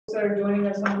that are joining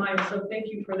us online, so thank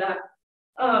you for that.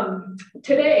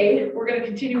 Today, we're going to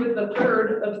continue with the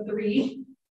third of three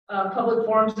public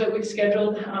forums that we've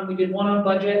scheduled. We did one on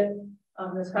budget.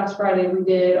 This past Friday, we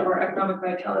did our Economic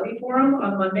Vitality Forum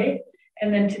on Monday.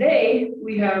 And then today,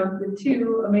 we have the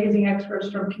two amazing experts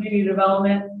from Community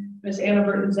Development, Ms. Anna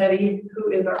Bertanzetti,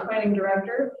 who is our Planning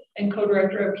Director and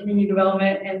Co-Director of Community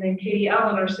Development, and then Katie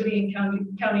Allen, our City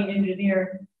and County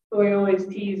Engineer, who I always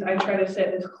tease, I try to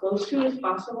sit as close to as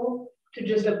possible to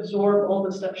just absorb all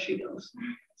the stuff she knows.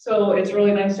 So it's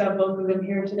really nice to have both of them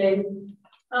here today.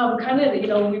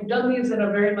 We've done these in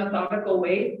a very methodical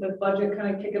way, with budget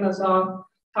kind of kicking us off,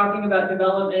 talking about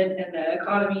development and the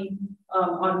economy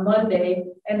on Monday,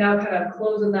 and now kind of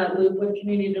closing that loop with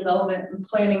community development and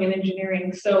planning and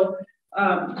engineering. So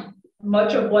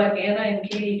much of what Anna and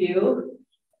Katie do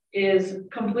is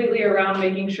completely around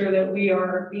making sure that we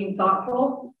are being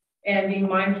thoughtful and being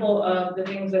mindful of the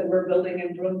things that we're building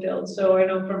in Broomfield. So I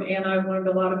know from Anna, I've learned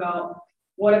a lot about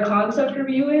what a concept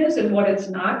review is and what it's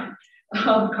not.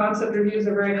 Concept reviews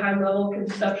are very high level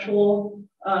conceptual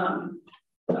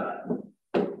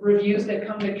reviews that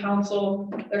come to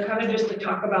council. They're kind of just to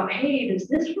talk about, hey, does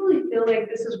this really feel like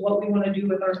this is what we want to do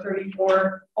with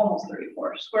our almost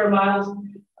 34 square miles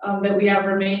that we have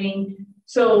remaining?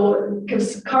 So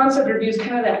concept reviews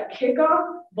kind of that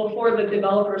kickoff before the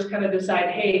developers kind of decide,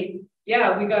 hey,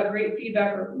 yeah, we got great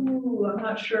feedback, or ooh, I'm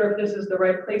not sure if this is the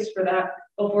right place for that,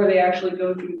 before they actually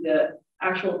go through the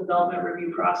actual development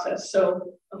review process.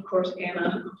 So of course,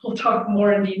 Anna will talk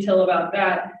more in detail about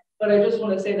that. But I just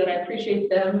want to say that I appreciate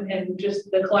them and just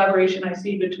the collaboration I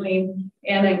see between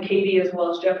Anna and Katie, as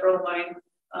well as Jeff Romine,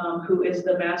 who is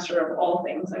the master of all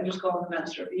things. I just call him the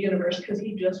master of the universe because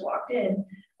he just walked in,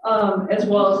 as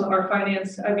well as our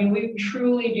finance. I mean, we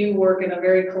truly do work in a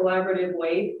very collaborative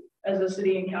way as a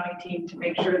city and county team to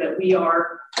make sure that we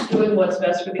are doing what's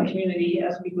best for the community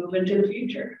as we move into the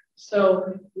future.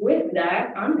 So with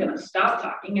that, I'm going to stop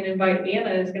talking and invite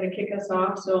Anna is going to kick us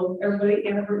off. So everybody,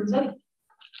 Anna Bertanzetti.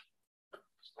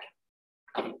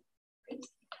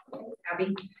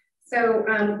 Abby. So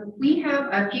we have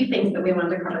a few things that we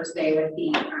wanted to cover today with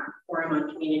the forum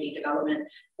on community development.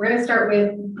 We're going to start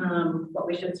with what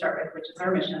we should start with, which is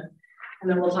our mission. And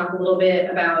then we'll talk a little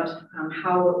bit about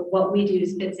how what we do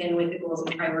fits in with the goals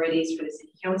and priorities for the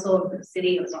city council and for the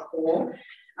city as a whole.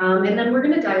 And then we're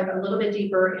going to dive a little bit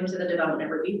deeper into the development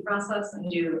review process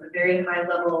and do a very high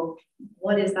level,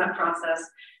 what is that process?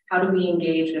 How do we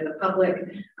engage with the public?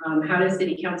 How does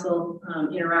city council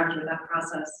interact with that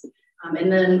process?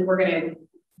 And then we're going to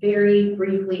very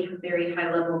briefly, very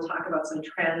high level, talk about some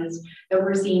trends that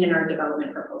we're seeing in our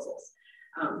development proposals.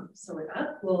 So with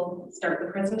that, we'll start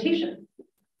the presentation.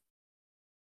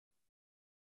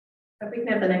 If we can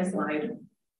have the next slide.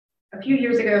 A few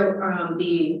years ago,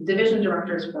 the division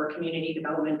directors for community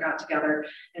development got together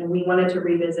and we wanted to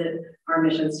revisit our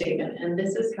mission statement. And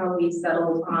this is how we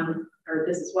settled on, or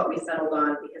this is what we settled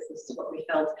on, because this is what we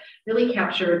felt really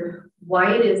captured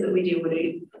why it is that we do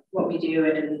what we do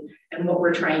and what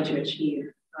we're trying to achieve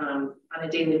on a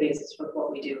daily basis with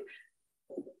what we do.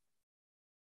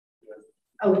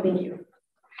 Oh, thank you.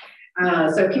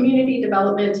 So community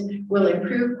development will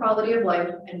improve quality of life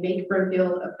and make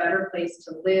Broomfield a better place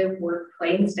to live, work,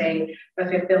 play, and stay by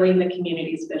fulfilling the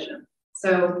community's vision.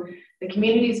 So the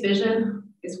community's vision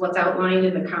is what's outlined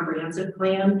in the comprehensive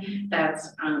plan. That's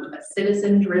a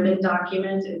citizen-driven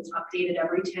document. It's updated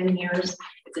every 10 years.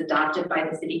 It's adopted by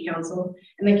the city council.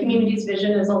 And the community's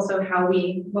vision is also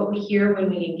what we hear when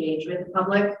we engage with the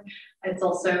public. It's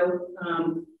also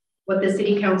what the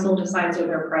city council decides are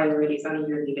their priorities on a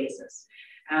yearly basis.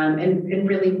 And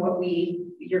really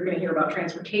you're going to hear about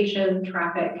transportation,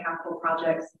 traffic, capital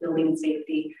projects, building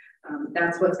safety.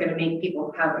 That's what's going to make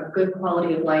people have a good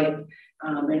quality of life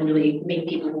and really make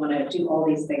people want to do all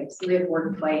these things, live,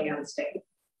 work, play, and stay.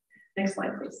 Next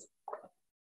slide, please.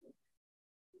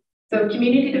 So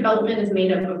community development is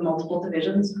made up of multiple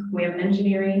divisions. We have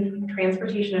engineering,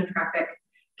 transportation and traffic,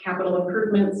 capital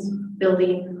improvements,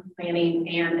 building, planning,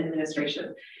 and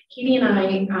administration. Katie and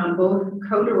I both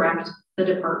co-direct the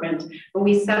department, but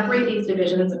we separate these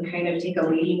divisions and kind of take a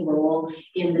leading role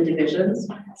in the divisions.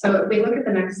 So if we look at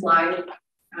the next slide,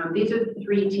 these are the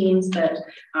three teams that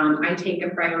I take a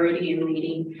priority in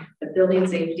leading: the building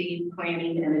safety,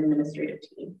 planning, and administrative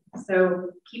team. So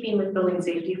keeping with building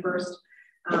safety first,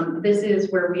 this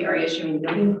is where we are issuing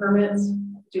building permits,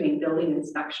 doing building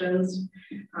inspections,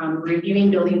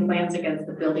 reviewing building plans against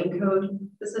the building code.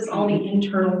 This is all the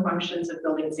internal functions of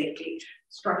building safety: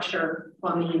 structure,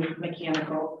 plumbing,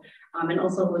 mechanical, and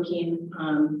also looking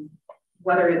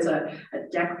whether it's a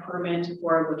deck permit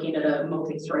or looking at a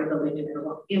multi-story building in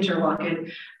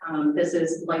Interlochen. This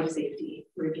is life safety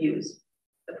reviews.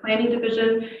 The planning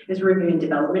division is reviewing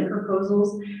development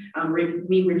proposals.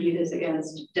 We review this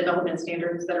against development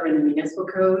standards that are in the municipal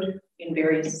code in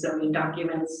various zoning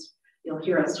documents. You'll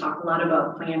hear us talk a lot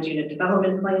about planned unit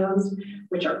development plans,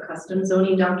 which are custom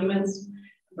zoning documents.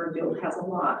 Broomfield has a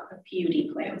lot of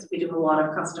PUD plans. We do a lot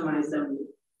of customized zoning.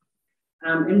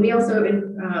 And we also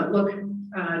look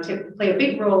to play a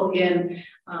big role in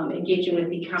engaging with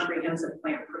the comprehensive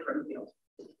plan for Broomfield.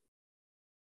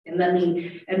 And then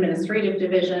the administrative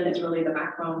division is really the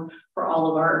backbone for all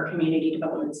of our community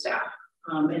development staff.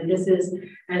 And this is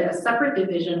a separate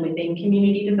division within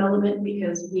community development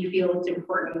because we feel it's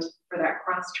important for that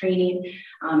cross training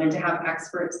and to have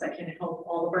experts that can help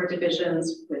all of our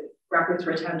divisions with records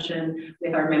retention,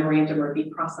 with our memorandum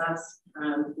review process,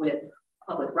 with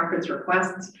public records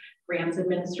requests, grants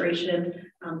administration.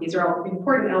 These are all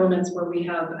important elements where we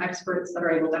have experts that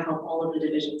are able to help all of the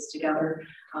divisions together,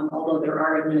 although there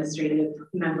are administrative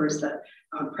members that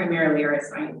primarily are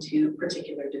assigned to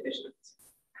particular divisions.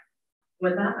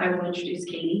 With that, I will introduce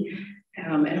Katie,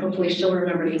 and hopefully she'll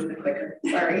remember to use the clicker.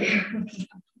 Sorry.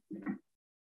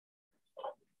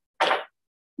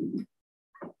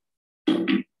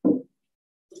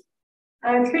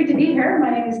 It's great to be here.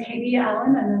 My name is Katie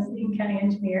Allen. I'm the Licking County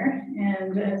engineer.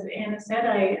 And as Anna said,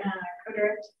 I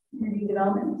co-direct community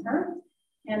development with her.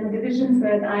 And the divisions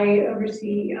that I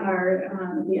oversee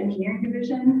are the engineering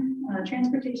division,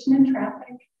 transportation and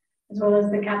traffic, as well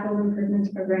as the capital improvements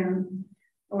program,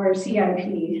 or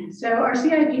CIP. So our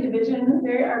CIP division,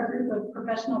 they are a group of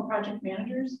professional project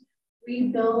managers. We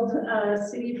build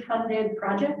city-funded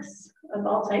projects of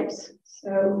all types.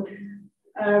 So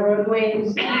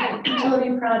roadways,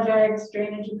 utility projects,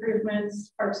 drainage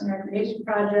improvements, parks and recreation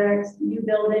projects, new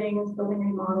buildings, building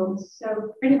remodels.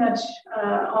 So pretty much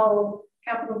all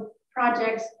capital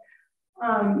projects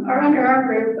are under our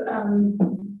group.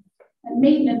 And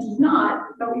maintenance is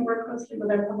not, but we work closely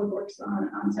with our public works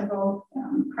on several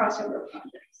crossover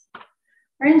projects.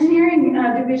 Our engineering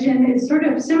division is sort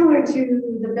of similar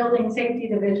to the building safety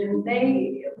division.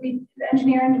 The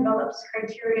engineering develops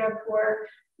criteria for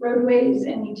roadways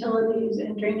and utilities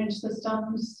and drainage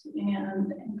systems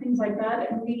and things like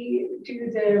that. And we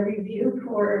do the review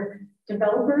for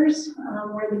developers,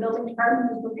 where the building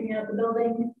department is looking at the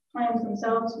building plans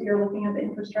themselves. We are looking at the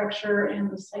infrastructure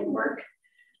and the site work.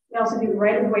 We also do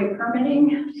right-of-way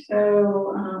permitting.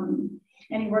 So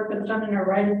any work that's done in a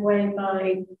right-of-way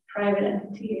by private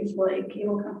entities like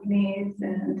cable companies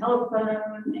and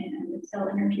telephone and Xcel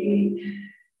Energy,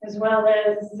 as well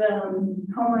as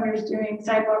homeowners doing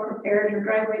sidewalk repairs or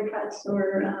driveway cuts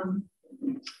or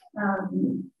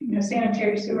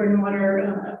sanitary sewer and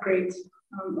water upgrades.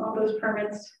 All those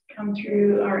permits come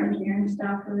through our engineering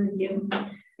staff for review.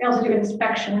 We also do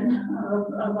inspection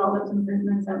of all those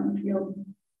improvements out in the field.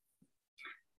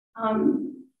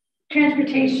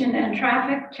 Transportation and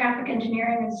traffic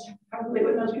engineering is probably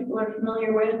what most people are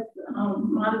familiar with.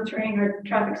 Monitoring our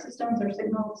traffic systems, our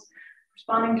signals,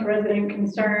 responding to resident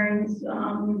concerns,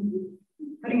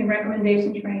 putting in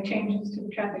recommendations for any changes to the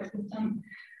traffic system.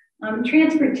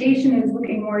 Transportation is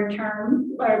looking more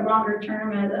longer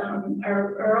term at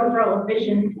our overall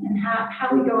vision and how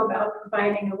we go about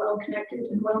providing a well-connected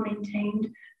and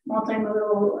well-maintained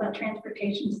multimodal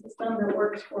transportation system that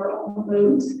works for all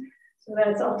modes. So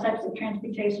that's all types of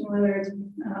transportation, whether it's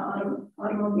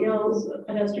automobiles,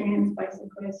 pedestrians,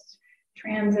 bicyclists,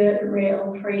 transit,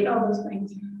 rail, freight, all those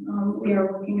things we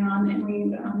are working on. And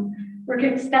we work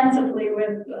extensively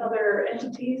with other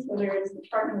entities, whether it's the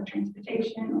Department of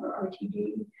Transportation or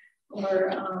RTD or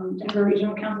Denver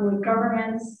Regional Council of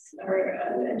Governments or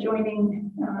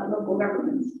adjoining local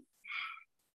governments.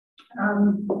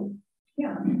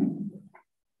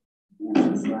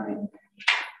 Next slide.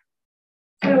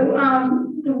 So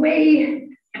the way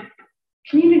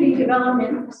community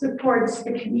development supports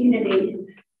the community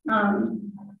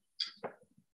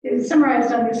is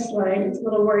summarized on this slide. It's a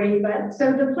little wordy, but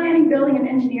so the planning, building, and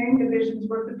engineering divisions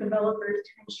work with developers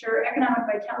to ensure economic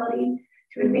vitality,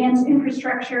 to advance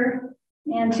infrastructure,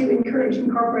 and to encourage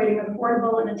incorporating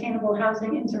affordable and attainable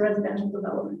housing into residential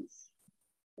developments.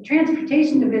 The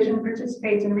transportation division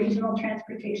participates in regional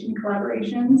transportation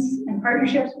collaborations and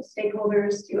partnerships with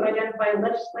stakeholders to identify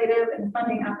legislative and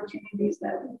funding opportunities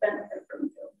that will benefit from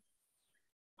it.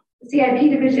 The CIP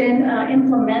division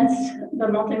implements the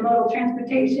multimodal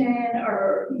transportation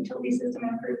or utility system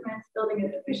improvements, building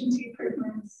and efficiency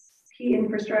improvements, key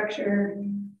infrastructure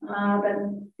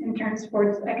that in turn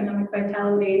supports economic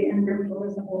vitality and Broomfield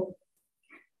as a whole.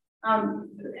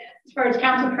 As far as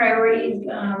council priorities,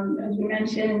 as we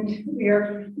mentioned, we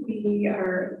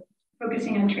are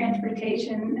focusing on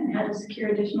transportation and how to secure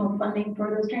additional funding for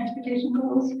those transportation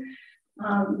goals.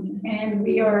 And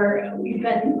we've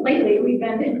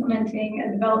been implementing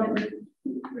a development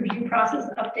review process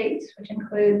updates, which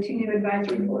include 2 new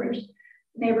advisory boards,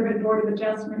 Neighborhood Board of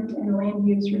Adjustment and the Land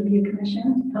Use Review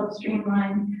Commission, to help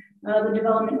streamline the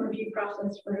development review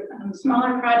process for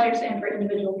smaller projects and for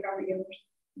individual property owners.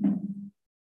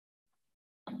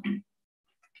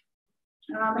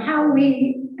 How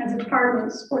we, as a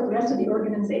department, support the rest of the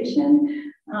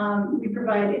organization. We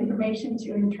provide information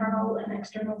to internal and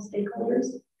external stakeholders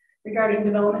regarding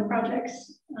development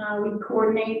projects. We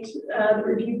coordinate the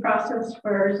review process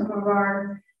for some of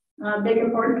our big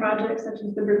important projects, such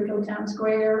as the Broomfield Town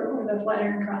Square or the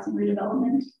Flatiron Crossing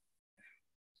redevelopment.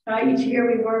 Each year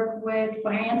we work with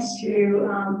finance to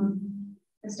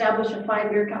establish a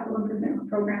 5-year capital improvement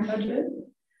program budget.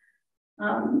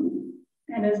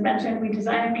 And as mentioned, we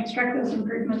design and construct those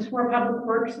improvements for public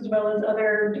works as well as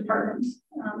other departments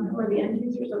who are the end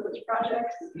users of those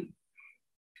projects. We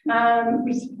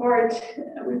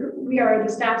are the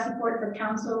staff support for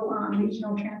council on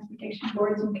regional transportation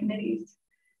boards and committees.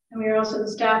 And we are also the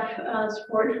staff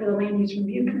support for the Land Use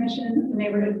Review Commission, the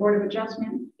Neighborhood Board of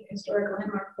Adjustment, the Historic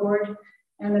Landmark Board,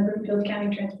 and the Broomfield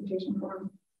County Transportation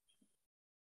Forum.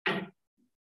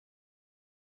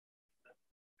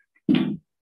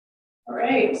 All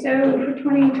right, so for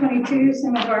 2022,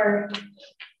 some of our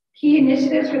key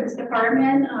initiatives for this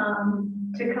department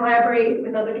to collaborate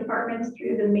with other departments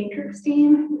through the Matrix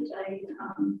team, which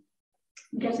I'm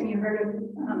guessing you've heard of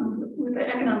with the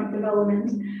economic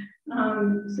development.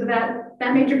 So that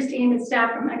Matrix team is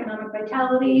staffed from economic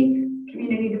vitality,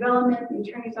 community development, the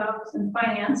attorney's office, and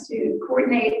finance to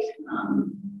coordinate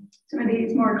some of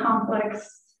these more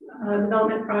complex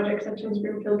development projects, such as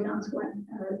Broomfield Town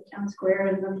Square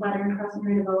and the Flatiron Crossing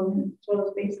redevelopment, as well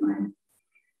as Baseline.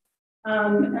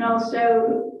 And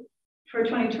also for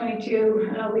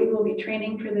 2022, we will be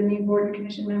training for the new board and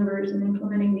commission members and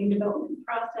implementing new development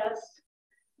process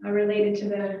related to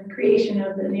the creation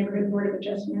of the Neighborhood Board of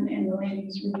Adjustment and the Land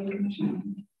Use Review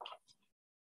Commission.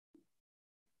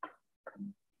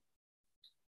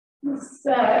 This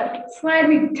slide,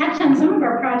 we touched on some of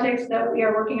our projects that we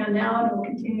are working on now and will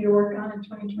continue to work on in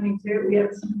 2022. We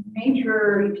have some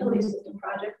major utility system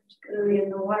projects, particularly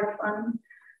in the water fund.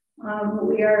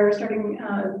 We are starting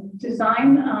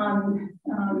design on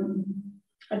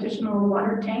additional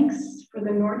water tanks for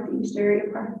the northeast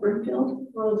area part of Broomfield,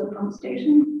 as well as a pump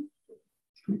station.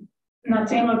 In that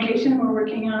same location, we're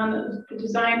working on the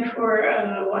design for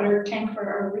a water tank for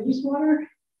our reuse water.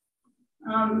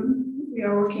 We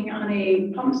are working on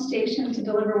a pump station to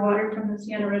deliver water from the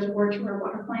Sienna Reservoir to our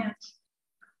water plant.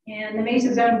 And the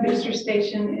Mesa Zone Booster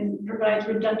Station provides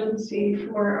redundancy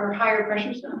for our higher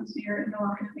pressure zones near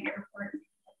Milwaukee Airport.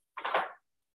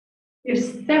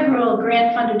 There's several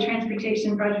grant-funded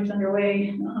transportation projects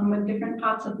underway with different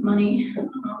pots of money.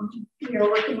 We are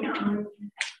working on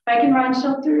bike and ride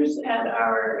shelters at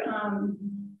our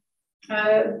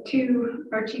 2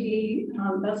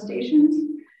 RTD bus stations.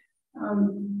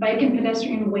 Bike and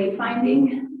pedestrian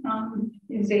wayfinding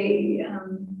is a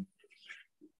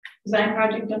design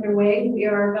project underway. We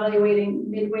are evaluating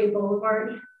Midway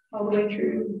Boulevard all the way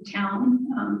through town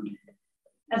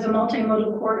as a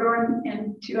multimodal corridor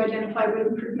and to identify what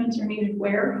improvements are needed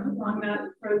where along that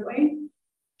roadway.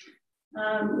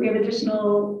 We have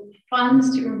additional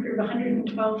funds to improve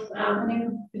 112th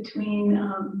Avenue between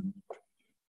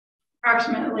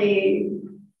approximately,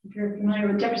 if you're familiar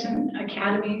with Jefferson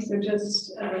Academy, so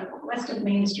just west of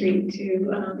Main Street to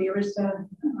the Arista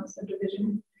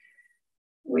subdivision.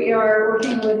 We are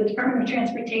working with the Department of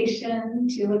Transportation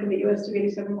to look at the US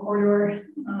 287 corridor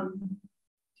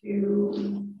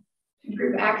to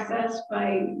improve access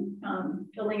by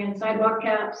filling in sidewalk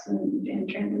gaps and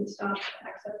transit stop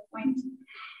access points.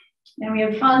 And we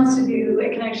have funds to do a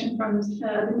connection from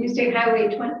the New State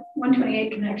Highway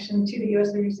 128 connection to the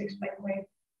US 36 bikeway.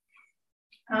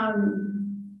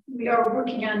 We are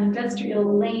working on industrial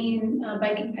lane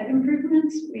bike and ped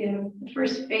improvements. We have the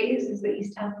first phase is the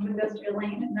east half of industrial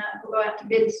lane, and that will go out to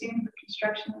bid soon for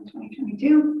construction in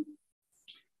 2022.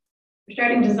 We're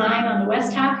starting design on the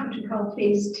west half, which we call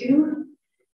phase 2.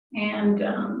 And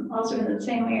also in the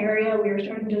same area, we are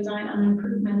starting design on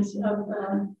improvements of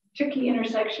the Tricky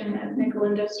intersection at Nickel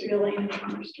Industrial Lane and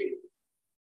Commerce Street.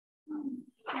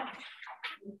 Yeah.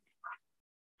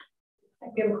 I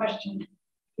have a question.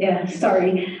 Yeah,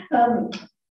 sorry.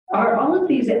 Are all of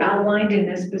these outlined in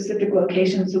a specific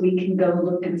location so we can go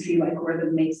look and see like where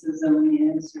the Mesa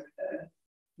Zone is or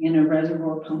the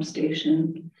reservoir pump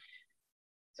station?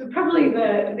 So probably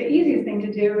the easiest thing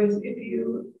to do is if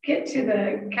you get to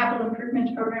the Capital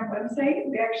Improvement Program website,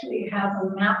 we actually have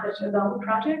a map that shows all the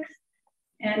projects.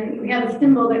 And we have a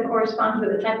symbol that corresponds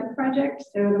with the type of project.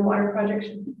 So the water project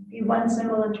should be one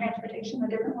symbol and transportation a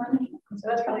different one. So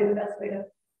that's probably the best way to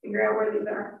figure out where these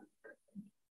are.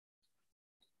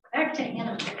 Back to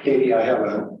Anna. Katie, I have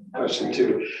a question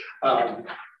too.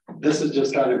 This has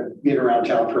just kind of been around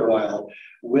town for a while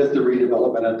with the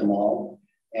redevelopment at the mall.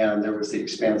 And there was the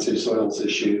expansive soils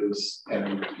issues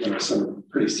and some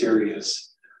pretty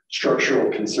serious structural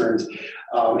concerns.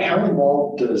 How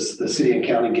involved does the city and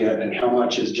county get, and how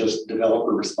much is just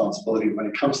developer responsibility when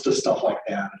it comes to stuff like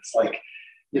that? It's like,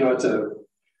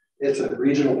 it's a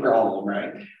regional problem,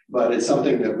 right? But it's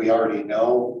something that we already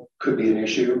know could be an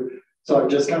issue. So I'm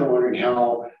just kind of wondering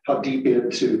how deep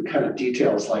into kind of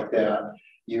details like that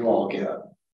you all get.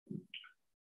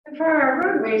 For our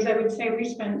roadways, I would say we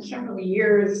spent several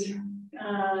years,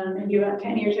 maybe about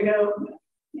 10 years ago,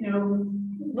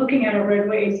 looking at our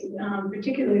roadways,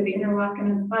 particularly the Interlochen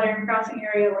and Flatiron Crossing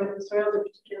area where the soils are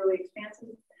particularly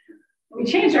expansive. We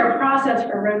changed our process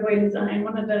for roadway design.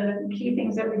 One of the key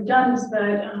things that we've done is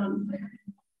that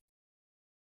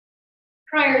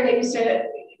prior they used to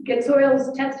get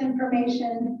soils test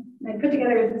information, and they put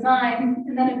together a design,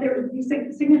 and then if there was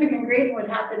significant grading would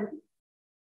happen,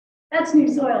 that's new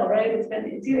soil, right?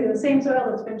 It's either the same soil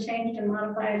that's been changed and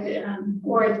modified,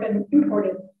 or it's been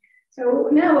imported. So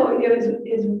now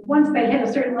is once they hit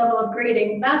a certain level of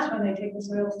grading, that's when they take the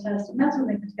soils test, and that's when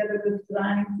they put together the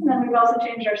design. And then we've also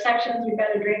changed our sections. We've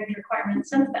added drainage requirements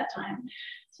since that time.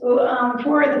 So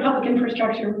for the public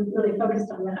infrastructure, we've really focused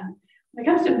on that. When it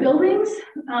comes to buildings,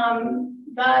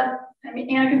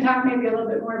 Anna can talk maybe a little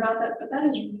bit more about that, but that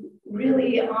is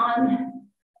really on.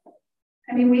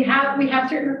 We have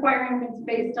certain requirements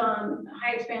based on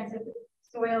high expansive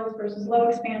soils versus low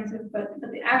expansive, but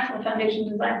the actual foundation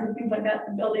designs and things like that,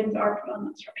 the buildings are put on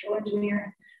the structural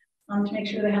engineer to make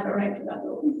sure they have the right for that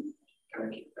building.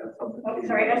 Oh,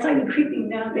 sorry, I saw you creeping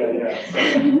down.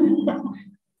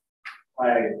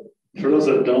 For those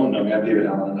that don't know me, I'm David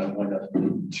Allen. I'm one of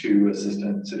 2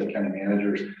 assistant city county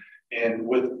managers. And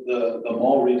with the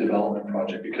mall redevelopment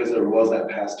project, because there was that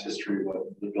past history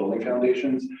with the building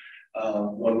foundations,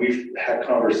 when we've had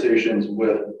conversations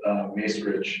with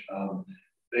Macerich,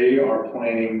 they are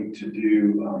planning to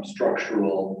do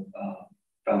structural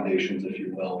foundations, if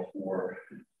you will, for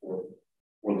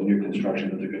the new construction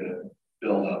that they're going to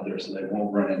build out there, so they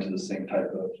won't run into the same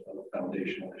type of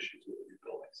foundational issues with the new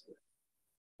buildings.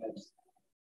 Thanks.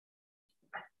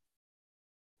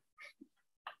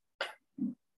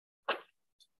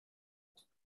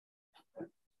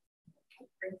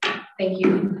 Thank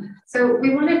you. So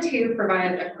we wanted to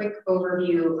provide a quick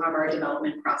overview of our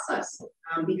development process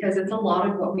because it's a lot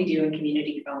of what we do in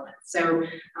community development. So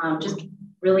just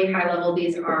really high level,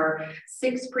 these are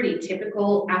 6 pretty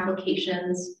typical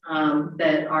applications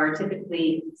that are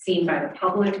typically seen by the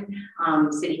public,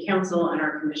 city council, and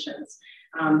our commissions.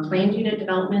 Planned unit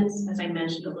developments, as I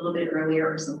mentioned a little bit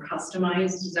earlier, are some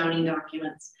customized zoning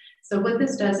documents. So what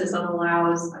this does is it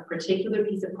allows a particular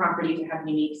piece of property to have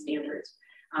unique standards.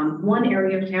 One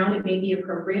area of town, it may be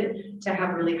appropriate to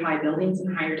have really high buildings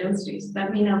and higher densities.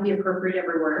 That may not be appropriate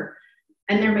everywhere.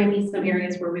 And there may be some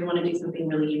areas where we want to do something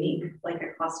really unique, like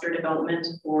a cluster development,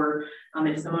 or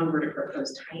if someone were to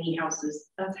propose tiny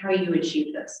houses, that's how you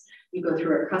achieve this. You go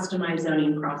through a customized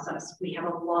zoning process. We have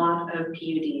a lot of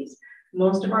PUDs.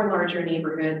 Most of our larger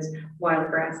neighborhoods,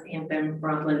 Wildgrass, Anthem,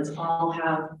 Broadlands, all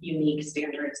have unique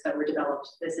standards that were developed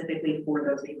specifically for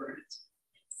those neighborhoods.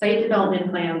 Site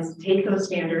development plans take those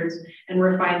standards and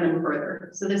refine them further.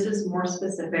 So this is more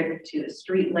specific to the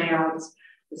street layouts,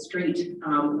 the street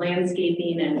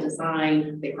landscaping and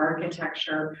design, the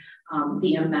architecture,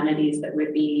 the amenities that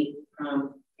would be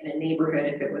in a neighborhood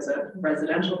if it was a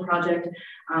residential project,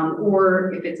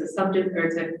 or if it's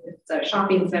a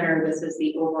shopping center, this is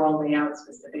the overall layout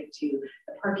specific to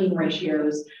the parking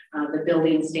ratios, the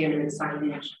building standards,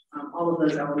 signage, all of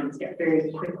those elements get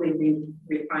very quickly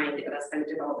refined in a site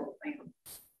development plan.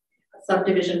 A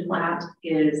subdivision plat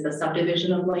is the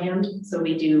subdivision of land. So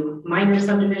we do minor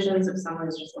subdivisions if someone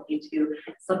is just looking to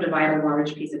subdivide a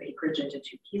large piece of acreage into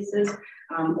 2 pieces,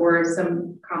 or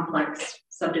some complex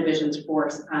subdivisions for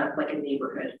like a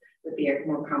neighborhood would be a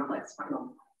more complex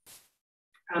final.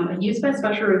 A use by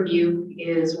special review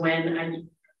is when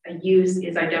a use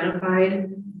is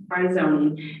identified by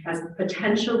zoning as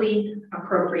potentially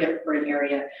appropriate for an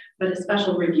area, but a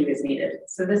special review is needed.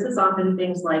 So this is often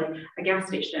things like a gas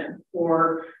station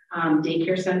or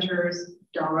daycare centers,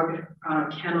 dog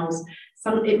kennels.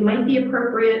 It might be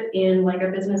appropriate in like a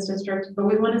business district, but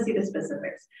we want to see the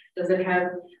specifics. Does it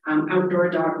have outdoor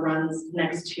dog runs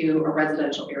next to a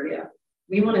residential area?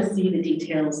 We want to see the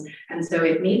details. And so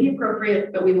it may be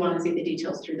appropriate, but we want to see the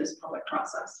details through this public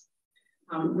process.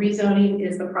 Rezoning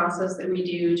is the process that we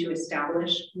do to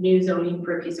establish new zoning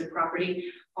for a piece of property.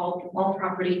 All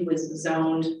property was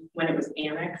zoned when it was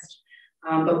annexed.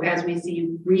 But as we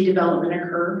see redevelopment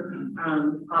occur,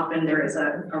 often there is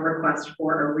a request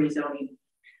for a rezoning.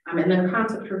 And then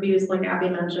concept reviews, like Abby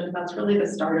mentioned, that's really the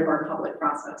start of our public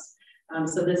process.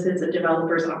 So this is a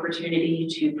developer's opportunity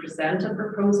to present a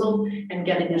proposal and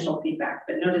get initial feedback,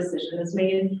 but no decision is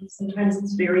made. Sometimes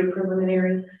it's very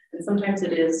preliminary, and sometimes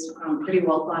it is pretty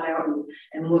well thought out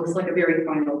and looks like a very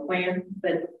final plan.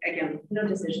 But again, no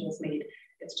decision is made.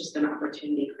 It's just an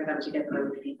opportunity for them to get their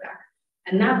own feedback.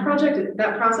 And that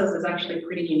process is actually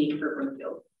pretty unique for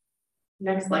Broomfield.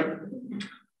 Next slide.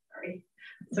 Sorry,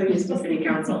 so used to city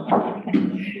council.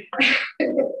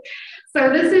 So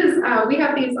this is, we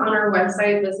have these on our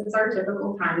website. This is our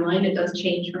typical timeline. It does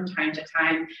change from time to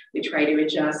time. We try to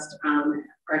adjust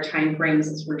our time frames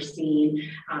as we're seeing.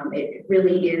 It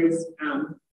really is,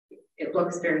 it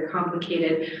looks very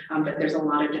complicated, but there's a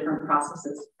lot of different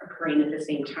processes occurring at the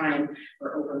same time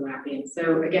or overlapping.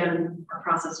 So again, our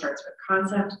process starts with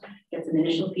concept, gets an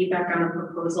initial feedback on a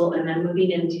proposal, and then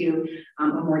moving into a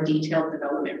more detailed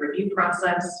development review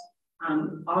process.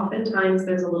 Oftentimes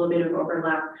there's a little bit of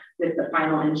overlap with the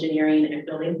final engineering and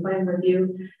building plan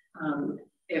review.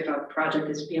 If a project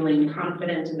is feeling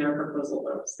confident in their proposal,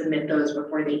 they'll submit those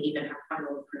before they even have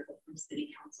final approval from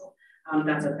City Council.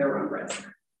 That's at their own risk.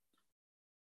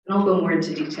 And I'll go more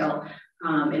into detail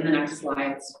in the next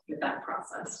slides with that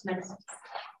process. Next.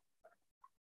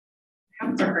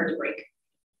 Habits are hard to break.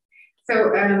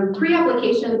 So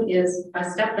pre-application is a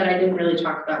step that I didn't really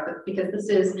talk about, but because this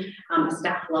is a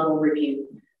staff level review.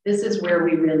 This is where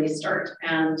we really start.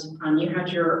 And you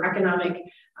had your economic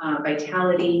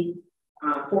vitality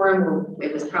forum where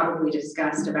it was probably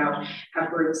discussed about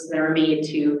efforts that are made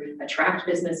to attract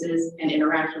businesses and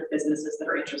interact with businesses that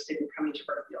are interested in coming to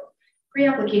Broomfield.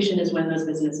 Pre-application is when those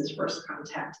businesses first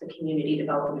contact the community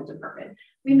development department.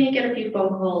 We may get a few phone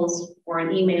calls or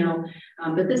an email,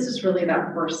 but this is really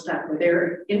that first step where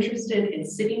they're interested in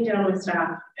sitting down with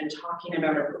staff and talking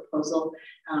about a proposal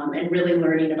and really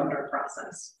learning about our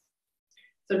process.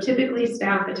 So typically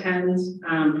staff attends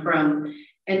from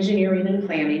engineering and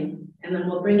planning, and then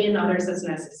we'll bring in others as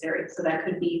necessary. So that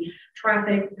could be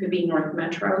traffic, could be North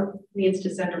Metro needs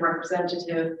to send a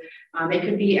representative. It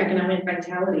could be economic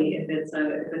vitality if it's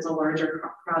a larger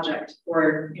project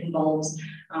or involves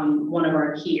one of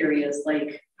our key areas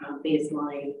like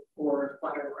baseline or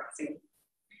Flutter Crossing.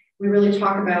 We really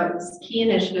talk about key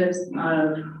initiatives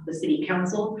of the City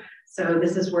Council. So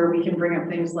this is where we can bring up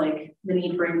things like the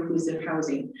need for inclusive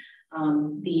housing,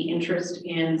 the interest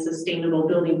in sustainable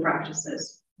building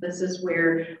practices. This is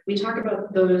where we talk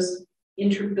about those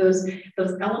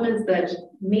elements that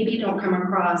maybe don't come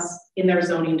across in their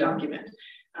zoning document.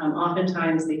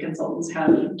 Oftentimes the consultants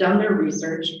have done their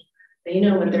research. They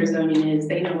know what their zoning is.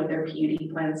 They know what their PUD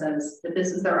plan says, but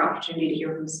this is their opportunity to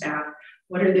hear from staff.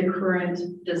 What are the current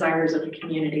desires of the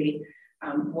community?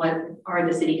 What are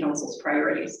the City Council's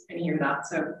priorities? And hear that.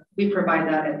 So we provide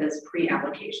that at this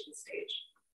pre-application stage.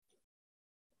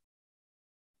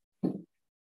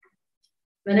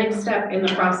 The next step in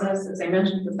the process, as I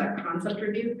mentioned, was that concept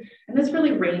review. And this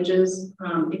really ranges.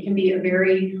 It can be a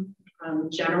very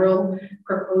general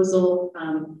proposal,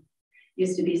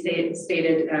 used to be stated,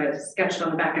 sketched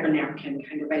on the back of a napkin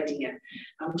kind of idea.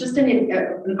 Just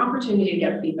an opportunity to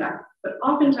get feedback. But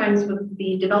oftentimes what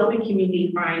the developing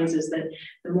community finds is that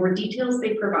the more details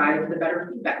they provide, the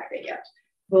better feedback they get,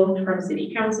 both from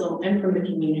City Council and from the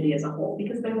community as a whole,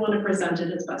 because they want to present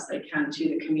it as best they can to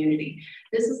the community.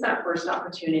 This is that first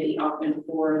opportunity often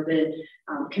for the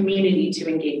community to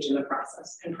engage in the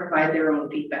process and provide their own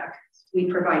feedback. We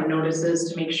provide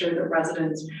notices to make sure that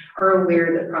residents are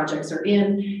aware that projects are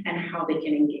in and how they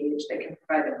can engage. They can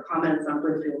provide their comments on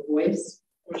Broomfield Voice,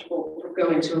 which we'll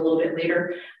go into a little bit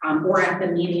later, or at the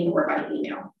meeting or by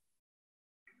email.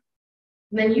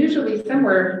 And then usually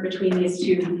somewhere between these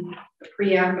two, the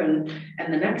pre-app and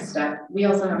the next step, we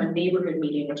also have a neighborhood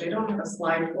meeting, which I don't have a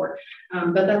slide for,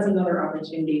 but that's another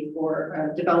opportunity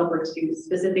for developers to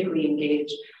specifically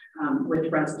engage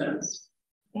with residents.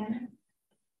 Yeah.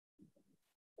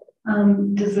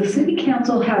 Does the City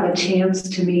Council have a chance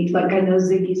to meet? Like I know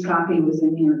Ziggy's Coffee was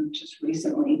in here just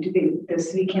recently. Do the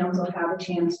City Council have a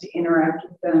chance to interact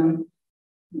with them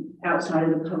outside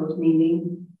of the public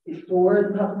meeting, before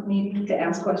the public meeting, to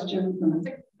ask questions?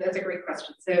 That's a great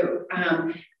question. So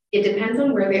it depends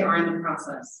on where they are in the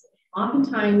process.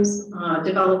 Oftentimes,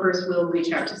 developers will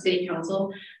reach out to city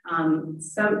council.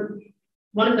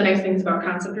 One of the nice things about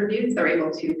concept reviews, they're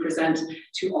able to present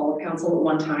to all of council at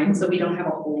one time, so we don't have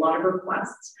a whole lot of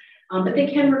requests. But they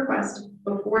can request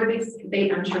before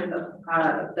they enter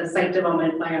the site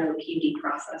development plan or PUD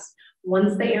process.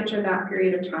 Once they enter that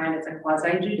period of time, it's a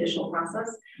quasi-judicial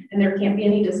process, and there can't be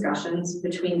any discussions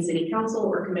between city council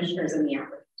or commissioners and the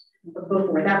applicant. But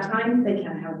before that time, they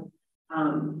can have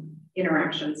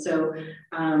interaction. So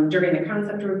during the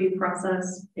concept review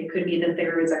process, it could be that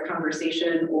there is a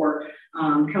conversation, or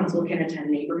council can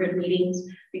attend neighborhood meetings,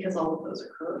 because all of those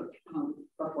occur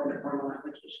before the formal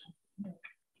application.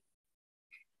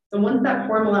 So once that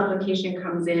formal application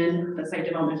comes in, the site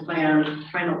development plan,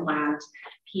 final plat,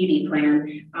 PUD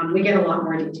plan, we get a lot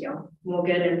more detail. We'll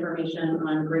get information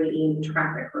on grading,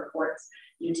 traffic reports,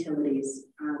 utilities.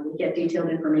 We get detailed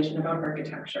information about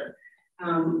architecture.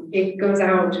 It goes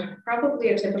out,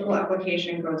 probably a typical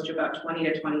application goes to about 20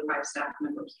 to 25 staff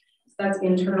members. So that's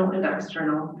internal and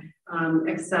external.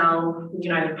 Excel,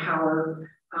 United Power,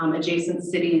 adjacent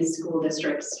cities, school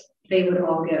districts, they would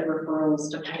all get referrals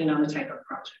depending on the type of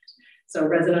project. So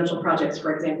residential projects,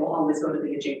 for example, always go to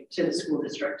the school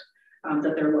district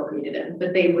that they're located in,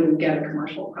 but they wouldn't get a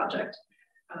commercial project.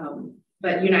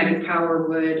 But United Power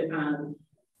would,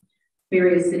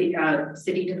 various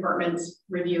city departments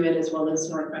review it, as well as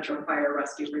North Metro Fire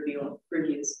Rescue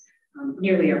reviews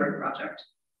nearly every project.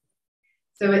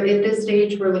 So at this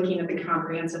stage, we're looking at the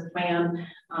comprehensive plan.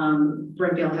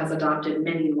 Brimfield has adopted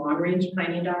many long-range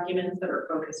planning documents that are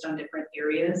focused on different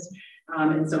areas.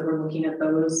 And so we're looking at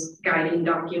those guiding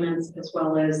documents, as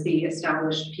well as the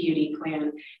established PUD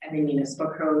plan and the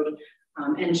municipal code.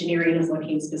 Engineering is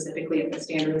looking specifically at the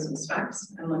standards and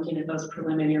specs, and looking at those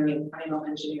preliminary and final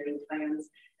engineering plans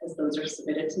as those are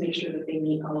submitted to make sure that they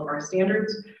meet all of our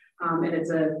standards.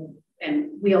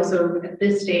 And we also, at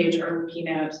this stage, are looking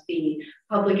at the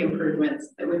public improvements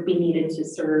that would be needed to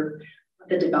serve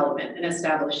the development, and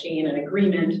establishing an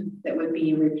agreement that would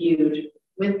be reviewed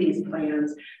with these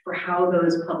plans for how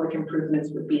those public improvements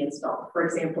would be installed. For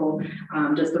example,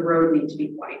 does the road need to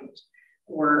be widened?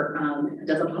 Or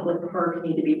does a public park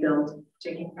need to be built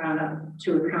to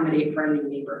accommodate for a new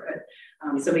neighborhood?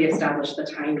 So we establish the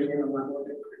timing and the level of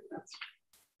improvements.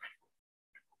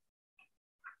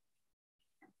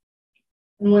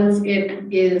 And once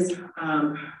it is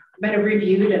been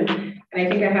reviewed, and I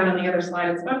think I had on the other slide,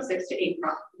 it's about 6 to 8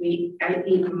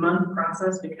 month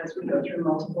process, because we go through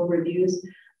multiple reviews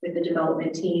with the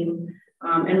development team.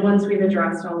 And once we've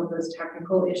addressed all of those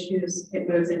technical issues, it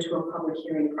moves into a public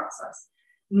hearing process.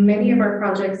 Many of our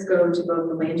projects go to both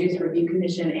the Land Use Review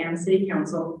Commission and City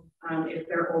Council. If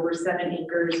they're over 7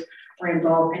 acres or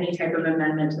involve any type of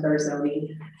amendment to their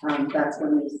zoning, that's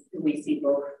when we see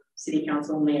both City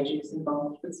Council and Land Use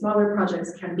involved. But smaller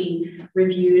projects can be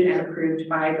reviewed and approved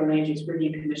by the Land Use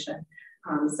Review Commission,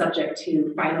 subject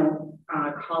to final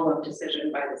call-up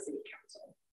decision by the City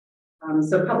Council.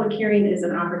 So public hearing is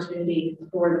an opportunity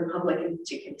for the public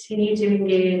to continue to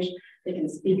engage. They can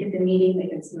speak at the meeting, they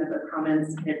can submit their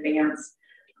comments in advance,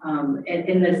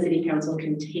 and the City Council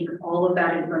can take all of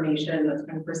that information that's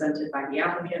been presented by the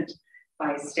applicant,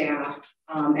 by staff,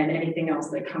 and anything else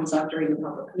that comes up during the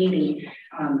public meeting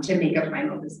to make a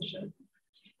final decision.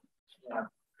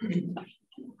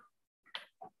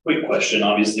 Quick question,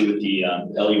 obviously with the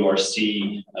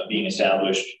LURC being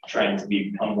established, trying to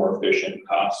become more efficient,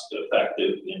 cost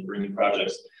effective in bringing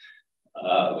projects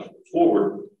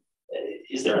forward.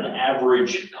 Is there an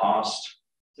average cost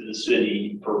to the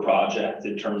city per project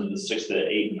in terms of the 6 to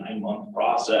 8, 9 month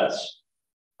process?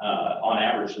 On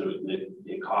average,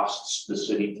 it costs the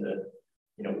city to,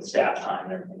 with staff time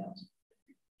and everything else.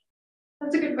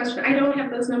 That's a good question. I don't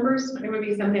have those numbers. It would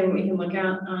be something we can look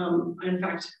at. In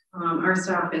fact, our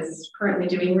staff is currently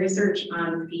doing research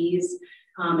on fees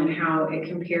and how it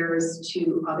compares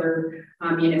to other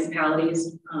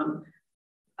municipalities.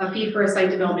 A fee for a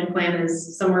site development plan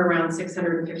is somewhere around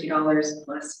 $650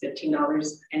 plus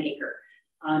 $15 an acre.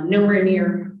 Nowhere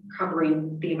near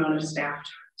covering the amount of staff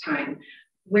time.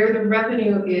 Where the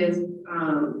revenue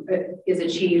is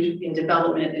achieved in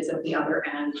development is at the other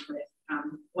end.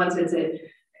 Once it's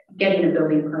getting a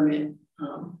building permit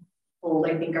hold,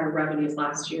 I think our revenues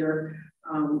last year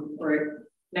or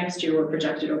next year were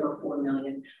projected over 4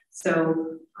 million.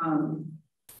 So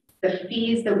the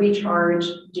fees that we charge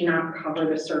do not cover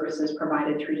the services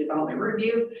provided through development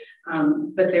review,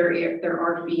 but there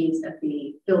are fees at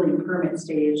the building permit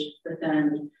stage that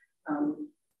then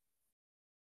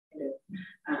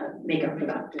make up for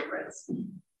that difference.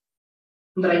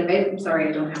 But I'm sorry,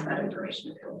 I don't have that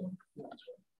information available.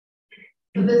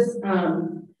 So this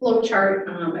flow chart,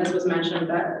 as was mentioned,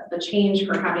 that the change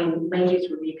for having Land Use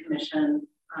Review Commission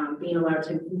being allowed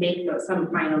to make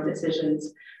some final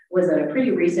decisions was a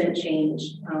pretty recent change.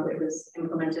 It was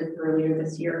implemented earlier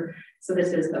this year. So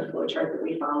this is the flow chart that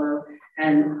we follow.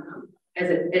 And as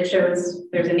it shows,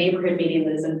 there's a neighborhood meeting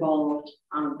that is involved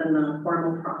in the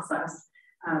formal process.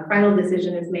 Final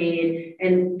decision is made,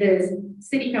 and the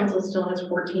City Council still has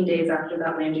 14 days after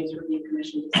that Land Use Review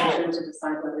Commission decision to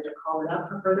decide whether to call it up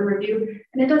for further review.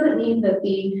 And it doesn't mean that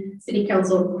the City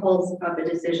Council calls up a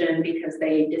decision because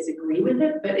they disagree with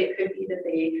it, but it could be that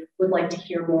they would like to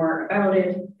hear more about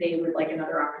it. They would like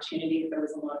another opportunity if there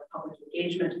was a lot of public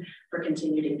engagement for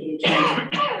continued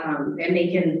engagement, and they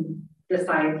can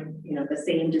decide, you know, the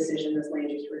same decision as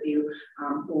Land Use Review,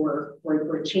 or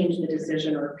change the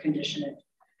decision or condition it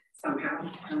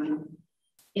somehow.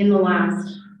 In the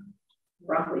last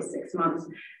roughly 6 months,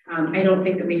 I don't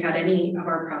think that we've had any of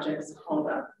our projects called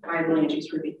up by the Land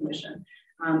Use Review Commission.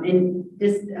 And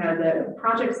the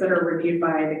projects that are reviewed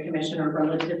by the commission are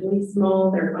relatively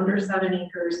small. They're under 7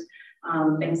 acres,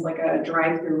 things like a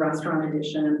drive-through restaurant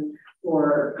addition,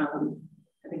 or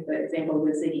I think the example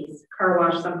was Ziggy's car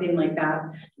wash, something like that.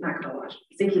 Not car wash,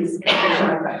 Ziggy's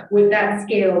with that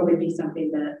scale would be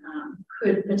something that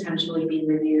could potentially be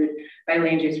reviewed by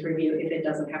Land Use Review if it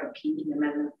doesn't have a PD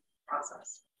amendment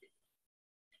process.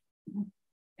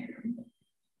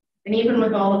 And even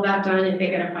with all of that done, if they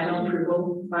get a final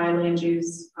approval by Land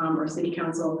Use or City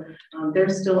Council,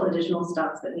 there's still additional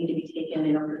steps that need to be taken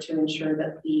in order to ensure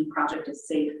that the project is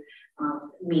safe,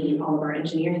 meeting all of our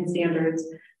engineering standards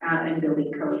and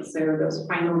building codes. So those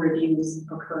final reviews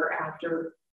occur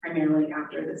primarily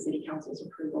after the City Council's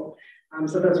approval.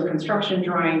 So those are construction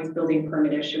drawings, building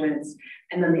permit issuance,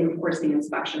 and then of course the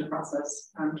inspection process.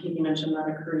 Katie mentioned that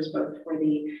occurs both for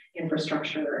the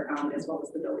infrastructure as well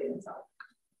as the building itself.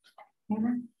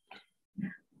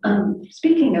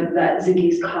 Speaking of that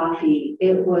Ziggy's Coffee,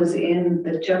 it was in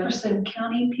the Jefferson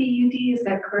County PUD, is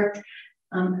that correct?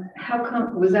 How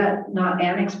come, was that not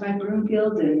annexed by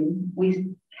Broomfield? And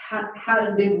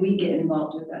how did we get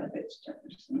involved with that if it's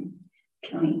Jefferson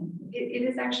County? It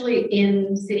is actually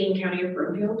in City and County of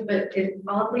Broomfield, but it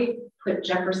oddly put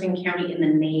Jefferson County in the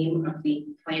name of the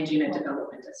Planned Unit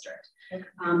Development District.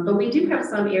 But we do have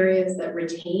some areas that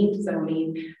retained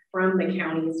zoning from the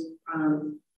counties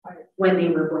when they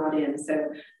were brought in. So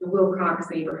the Wilcox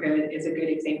neighborhood is a good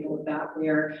example of that,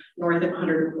 where north of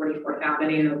 144th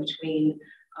Avenue between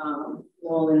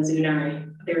Lowell and Zuni,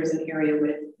 there's an area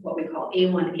with what we call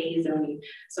A1A zoning.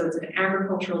 So it's an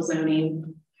agricultural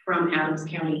zoning from Adams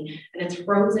County, and it's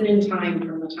frozen in time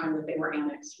from the time that they were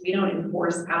annexed. We don't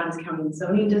enforce Adams County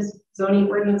zoning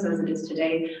ordinance as it is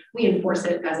today. We enforce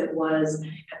it as it was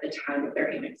at the time of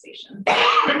their annexation,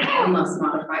 unless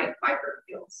modified by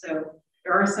Broomfield. So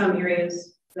there are some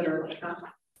areas that are like that.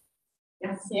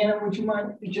 Yes. Anna, would you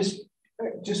mind just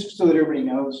so that everybody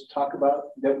knows, talk about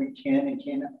that we can and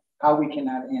cannot, how we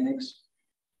cannot annex?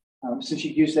 Since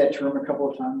you used that term a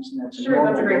couple of times, and that's sure.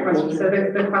 That's a great question. So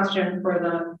the question for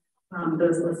the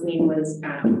those listening was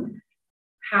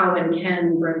how and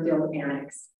can Broomfield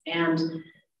annex? And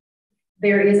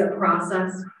there is a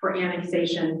process for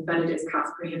annexation, but it is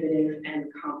cost prohibitive and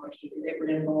complicated. It would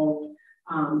involve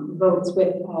votes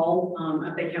with all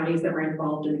of the counties that were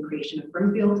involved in the creation of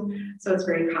Broomfield. So it's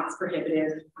very cost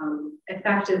prohibitive.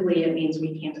 Effectively, it means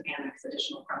we can't annex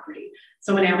additional property.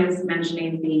 So when Abby's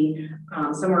mentioning the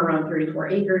somewhere around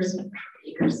 34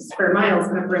 square miles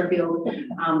of Broomfield,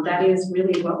 that is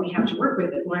really what we have to work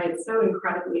with, and why it's so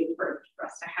incredibly important for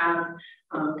us to have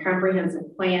a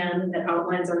comprehensive plan that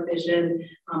outlines our vision,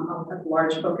 a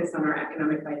large focus on our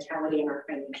economic vitality and our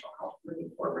financial health moving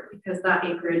forward, because that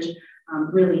acreage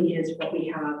really is what we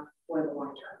have for the long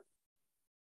term.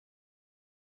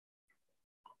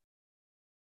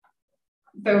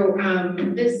 So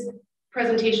this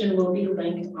presentation will be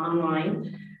linked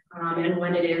online, and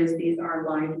when it is, these are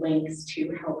live links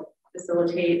to help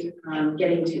facilitate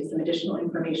getting to some additional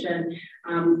information.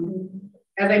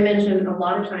 As I mentioned, a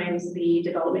lot of times the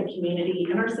development community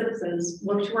and our citizens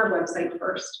look to our website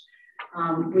first.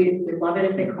 We'd love it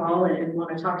if they call and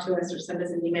want to talk to us or send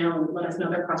us an email and let us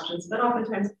know their questions, but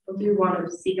oftentimes people do want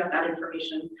to seek out that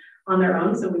information on their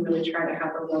own, so we really try to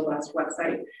have a robust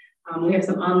website. We have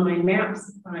some online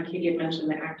maps. Katie had mentioned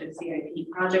the active CIP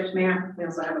project map. We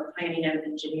also have a planning and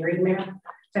engineering map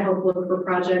to help look for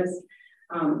projects.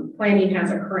 Planning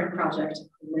has a current project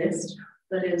list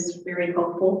that is very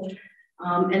helpful.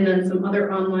 And then some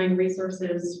other online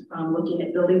resources, looking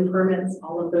at building permits,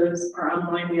 all of those are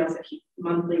online. We also keep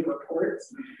monthly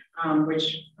reports,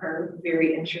 which are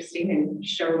very interesting and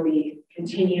show the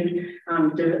continued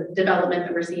development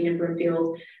that we're seeing in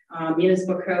Broomfield.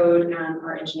 Municipal code and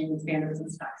our engineering standards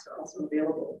and specs are also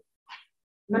available.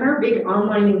 And then our big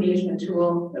online engagement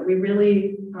tool that we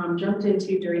really jumped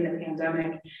into during the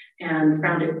pandemic and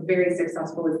found it very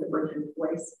successful is the Broomfield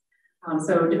Voice.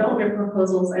 So development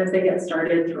proposals, as they get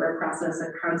started through our process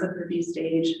at concept review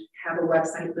stage, have a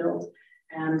website built,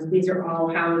 and these are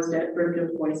all housed at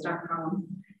broomfieldvoice.com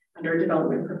under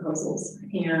development proposals.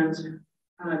 And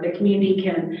the community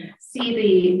can see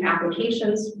the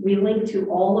applications. We link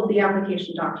to all of the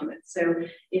application documents. So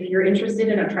if you're interested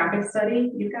in a traffic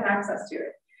study, you've got access to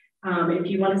it. If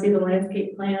you want to see the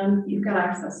landscape plan, you've got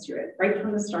access to it right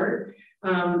from the start.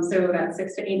 So that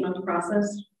 6 to 8 month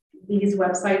process, these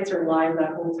websites are live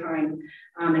that whole time,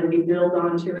 and we build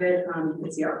onto it. You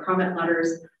can see our comment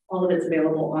letters, all of it's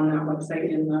available on that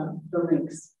website in the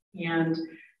links. And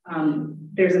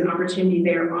there's an opportunity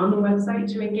there on the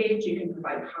website to engage. You can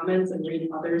provide comments and read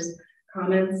others'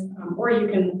 comments, or you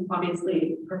can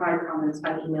obviously provide comments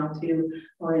by email too,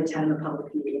 or attend the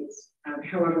public meetings,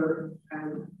 however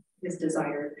is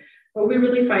desired. But we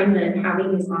really find that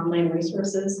having these online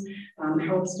resources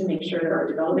helps to make sure that our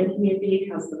development community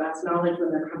has the best knowledge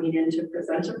when they're coming in to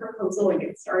present a proposal and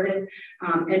get started.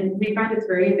 And we find it's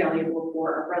very valuable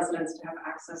for our residents to have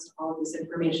access to all of this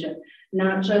information,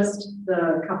 not just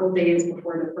the couple of days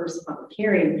before the first public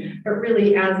hearing, but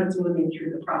really as it's moving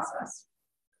through the process.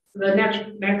 The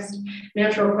next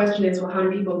natural question is, well, how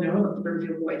do people know about the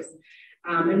Broomfield Voice?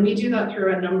 And we do that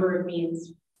through a number of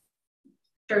means,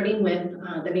 starting with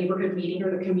the neighborhood meeting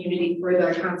or the community or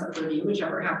the concept review,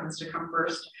 whichever happens to come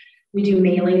first. We do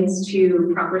mailings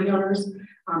to property owners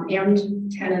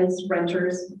and tenants,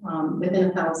 renters within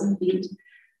 1,000 feet.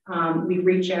 We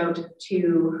reach out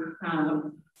to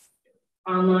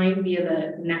online via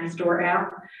the Nextdoor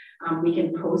app. We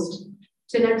can post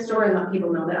to Nextdoor and let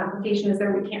people know the application is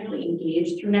there. We can't really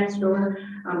engage through Nextdoor,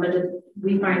 but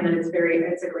we find that it's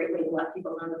a great way to let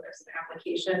people know that there's an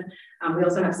application. We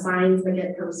also have signs that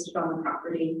get posted on the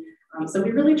property. So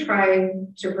we really try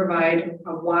to provide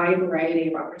a wide variety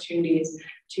of opportunities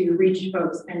to reach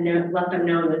folks and let them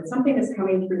know that something is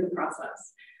coming through the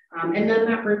process. And then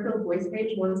that Broomfield Voice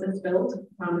page, once it's built,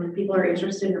 if people are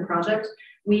interested in the project,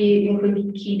 we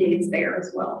include key dates there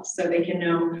as well, so they can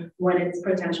know when it's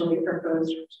potentially proposed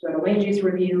to go to land use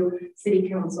review, city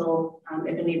council,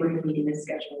 if a neighborhood meeting is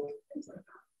scheduled, things like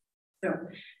that.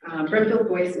 So Broomfield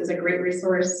Voice is a great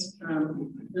resource.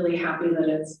 Really happy that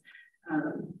it's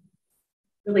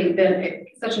really been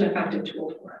such an effective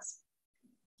tool for us.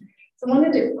 So I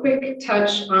wanted to quick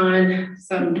touch on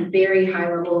some very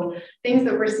high level things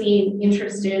that we're seeing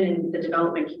interest in the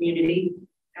development community.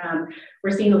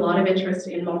 We're seeing a lot of interest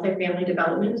in multifamily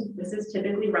development. This is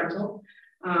typically rental.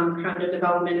 Condo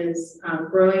development is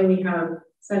growing. We have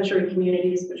Century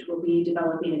Communities, which will be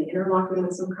developing and interlocking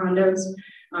with some condos,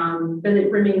 but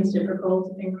it remains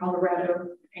difficult in Colorado.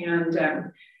 And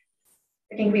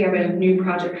I think we have a new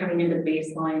project coming into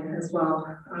Baseline as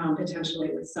well,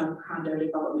 potentially with some condo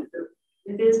development.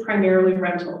 It is primarily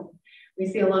rental. We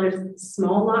see a lot of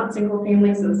small lot single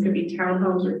families, so this could be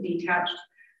townhomes or detached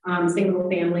single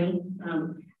family.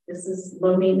 This is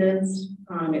low maintenance.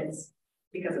 It's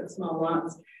because it's small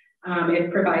lots.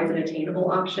 It provides an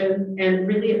attainable option, and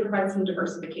really it provides some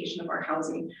diversification of our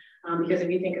housing. Because if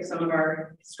you think of some of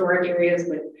our historic areas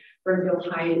with Broomfield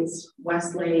Heights,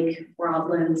 Westlake,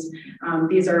 Broadlands,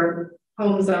 these are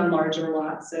homes on larger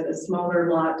lots. So the smaller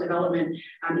lot development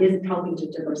is helping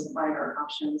to diversify our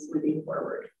options moving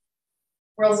forward.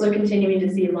 We're also continuing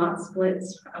to see lot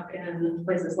splits up in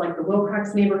places like the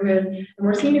Wilcox neighborhood, and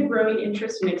we're seeing a growing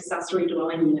interest in accessory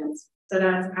dwelling units. So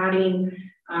that's adding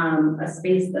a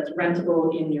space that's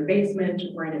rentable in your basement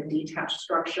or in a detached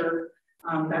structure.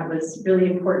 That was really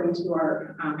important to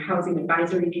our housing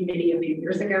advisory committee a few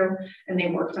years ago, and they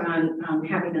worked on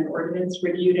having an ordinance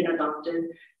reviewed and adopted.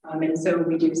 And so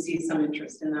we do see some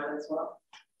interest in that as well.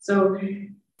 So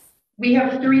we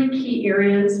have 3 key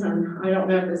areas, and I don't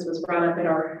know if this was brought up at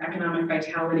our economic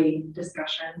vitality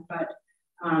discussion, but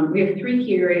we have 3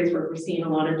 key areas where we're seeing a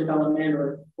lot of development,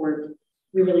 or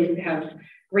we really have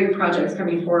great projects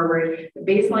coming forward. The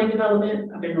Baseline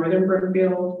development up in northern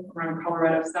Broomfield around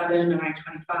Colorado 7 and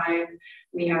I-25.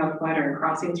 We have Flatiron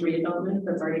Crossings redevelopment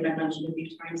that's already been mentioned a few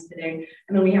times today.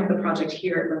 And then we have the project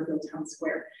here at Broomfield Town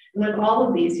Square. And with all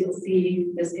of these, you'll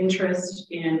see this interest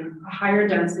in a higher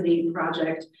density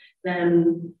project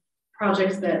than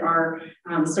projects that are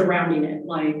surrounding it,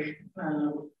 like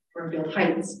Broomfield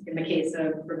Heights in the case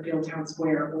of Broomfield Town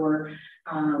Square, or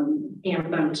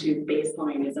Anthem to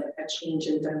Baseline is a change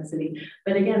in density.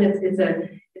 But again,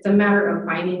 it's a matter of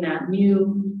finding that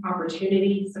new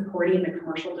opportunity, supporting the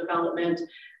commercial development.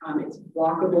 It's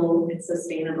walkable, it's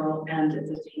sustainable, and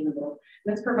it's attainable.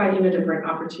 That's providing a different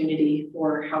opportunity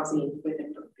for housing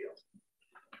within Broomfield.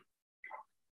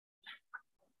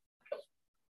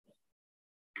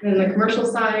 And the commercial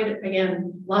side,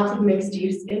 again, lots of mixed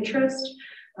use interest,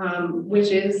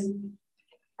 which is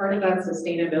part of that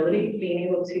sustainability. Being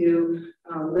able to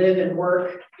live and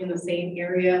work in the same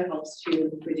area helps to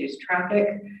reduce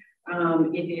traffic.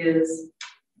 It is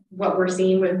what we're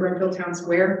seeing with Broomfield Town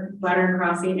Square, Flatiron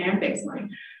Crossing, and Baseline.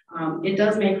 It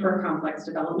does make for a complex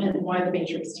development, and why the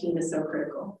Matrix team is so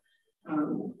critical.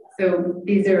 So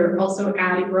these are also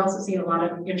adding, we're also seeing a lot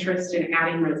of interest in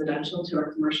adding residential to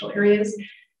our commercial areas.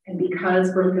 And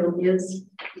because Broomfield is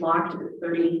locked at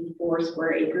 34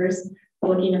 square acres,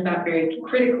 looking at that very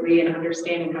critically and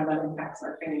understanding how that impacts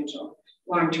our financial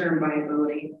long-term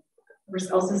viability.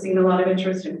 We're also seeing a lot of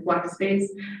interest in flex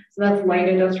space. So that's light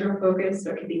industrial focus.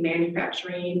 So it could be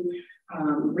manufacturing,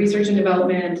 research and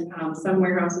development, some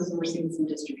warehouses, and we're seeing some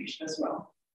distribution as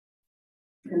well.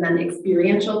 And then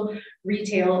experiential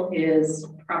retail is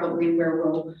probably where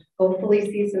we'll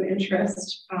hopefully see some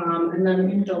interest. And then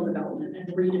infill development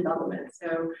and redevelopment.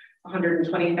 So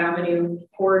 120th Avenue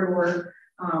corridor,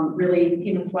 really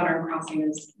even Flatiron Crossing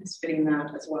is fitting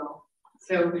that as well.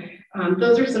 So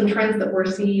those are some trends that we're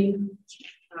seeing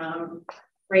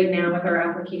right now with our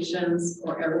applications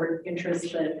or our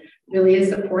interest that really is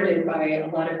supported by a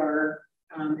lot of our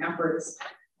efforts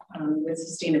with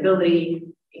sustainability,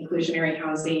 inclusionary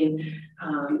housing,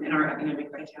 and our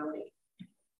economic vitality.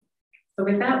 So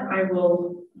with that, I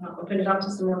will open it up to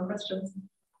some more questions.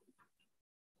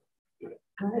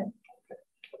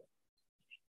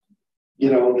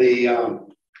 You know, the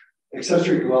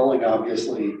accessory dwelling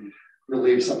obviously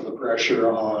relieves some of the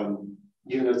pressure on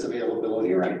units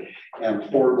availability, right, and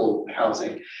affordable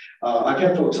housing. I've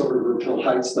had folks over to Broomfield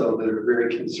Heights, though, that are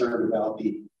very concerned about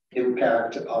the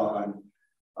impact on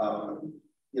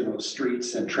you know,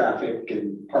 streets and traffic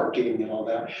and parking and all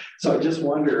that. So I just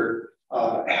wonder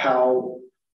how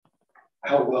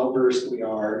well versed we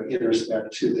are in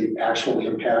respect to the actual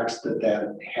impacts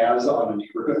that has on a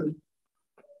neighborhood.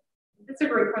 That's a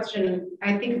great question.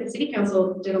 I think the City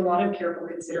Council did a lot of careful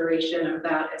consideration of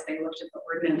that as they looked at the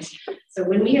ordinance. So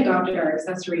when we adopted our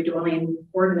accessory dwelling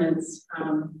ordinance, I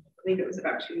believe it was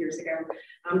about 2 years ago,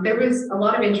 there was a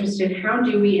lot of interest in how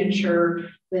do we ensure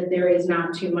that there is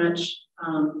not too much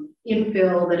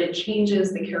infill, that it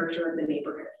changes the character of the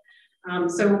neighborhood.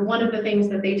 So one of the things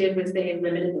that they did was they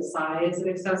limited the size of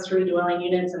accessory dwelling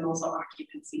units and also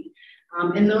occupancy.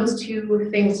 And those two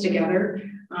things together,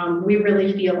 we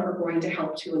really feel are going to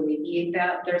help to alleviate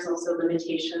that. There's also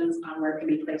limitations on where it can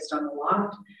be placed on the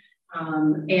lot.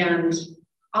 And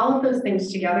all of those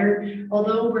things together,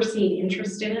 although we're seeing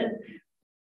interest in it,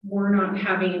 we're not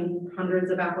having hundreds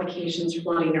of applications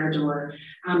flooding our door.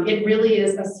 It really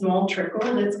is a small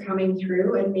trickle that's coming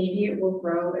through, and maybe it will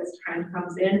grow as time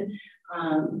comes in.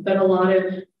 But a lot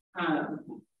of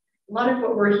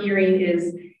what we're hearing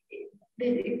is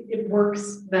it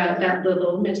works, that the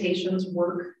limitations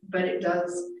work, but it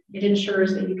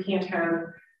ensures that you can't have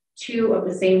two of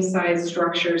the same size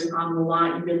structures on the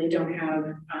lot. You really don't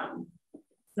have,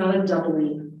 it's not a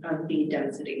doubling of the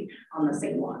density on the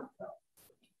same lot.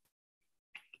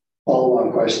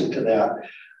 Follow-on question to that.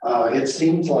 It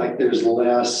seems like there's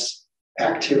less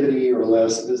activity or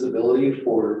less visibility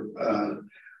for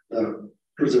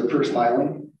the First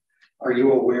Island. Are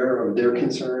you aware of their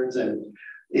concerns, and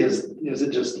is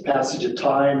it just the passage of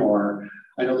time, or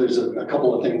I know there's a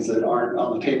couple of things that aren't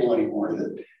on the table anymore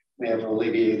that may have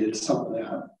alleviated some of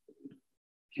that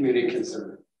community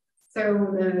concern?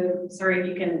 So sorry if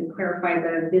you can clarify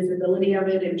the visibility of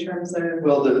it in terms of.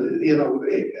 Well,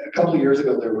 a couple of years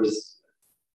ago there was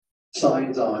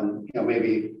signs on,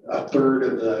 maybe a third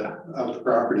of the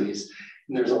properties,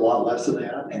 and there's a lot less of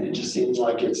that, and it just seems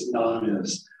like it's not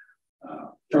as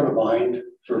front of mind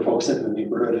for folks in the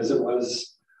neighborhood as it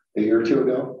was a year or two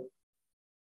ago.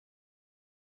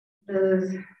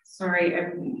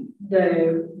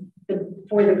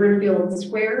 For the Broomfield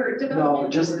Square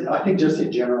development? No, I think just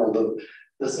in general,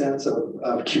 the sense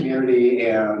of community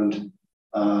and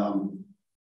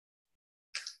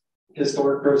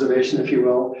historic preservation, if you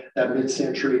will, that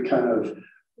mid-century kind of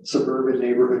suburban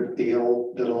neighborhood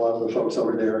feel that a lot of the folks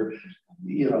over there,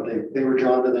 they were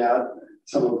drawn to that,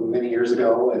 some of them many years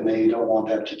ago, and they don't want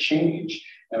that to change.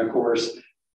 And of course,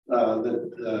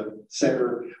 the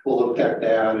center will affect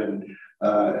that, and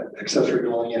accessory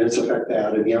dwelling units affect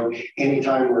that. And, you know,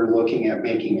 anytime we're looking at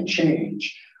making a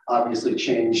change, obviously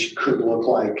change could look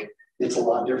like it's a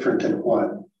lot different than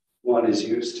what one is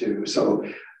used to. So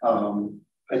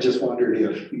I just wondered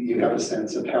if you have a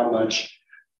sense of how much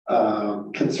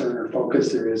concern or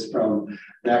focus there is from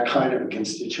that kind of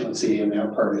constituency in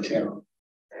that part of town.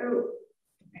 So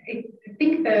I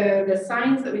think the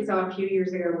signs that we saw a few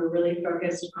years ago were really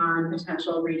focused on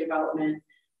potential redevelopment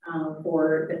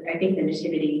for, I think, the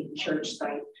Nativity Church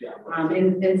site. Yeah.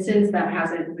 And since that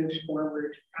hasn't moved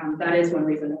forward, that is one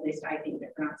reason, at least I think,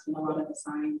 that we're not seeing a lot of the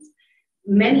signs.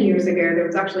 Many years ago, there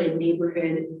was actually a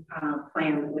neighborhood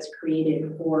plan that was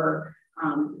created for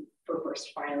first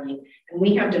filing. And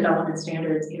we have development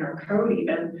standards in our code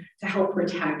even to help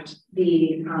protect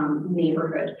the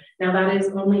neighborhood. Now that is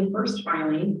only first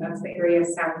filing, that's the area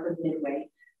south of Midway,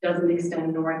 doesn't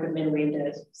extend north of Midway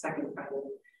into second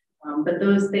filing. But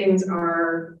those things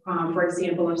are, for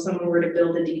example, if someone were to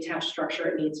build a detached structure,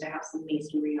 it needs to have some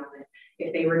masonry on it.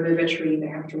 If they remove a tree, they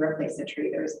have to replace a tree.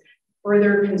 There's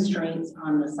further constraints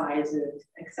on the size of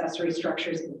accessory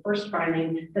structures in first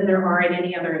filing than there are in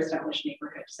any other established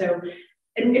neighborhood. So,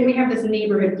 and we have this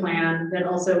neighborhood plan that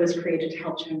also is created to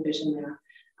help to envision that.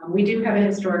 We do have a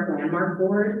historic landmark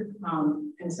board,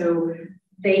 and so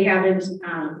they haven't,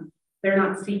 they're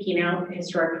not seeking out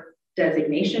historic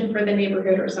designation for the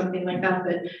neighborhood or something like that,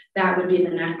 but that would be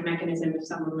the mechanism if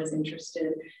someone was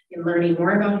interested in learning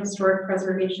more about historic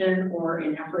preservation or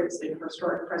in efforts in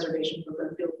historic preservation for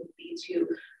Broomfield would be to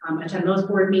attend those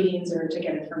board meetings or to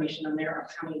get information on their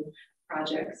upcoming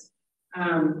projects.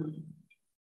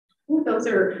 Those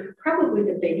are probably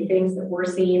the big things that we're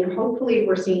seeing. Hopefully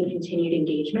we're seeing continued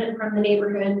engagement from the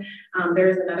neighborhood.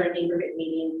 There's another neighborhood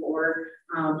meeting for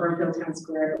Broomfield Town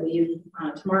Square, I believe,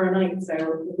 tomorrow night.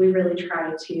 So we really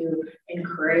try to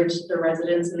encourage the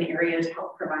residents in the area to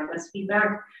help provide us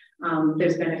feedback.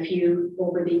 There's been a few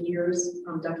over the years,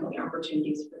 definitely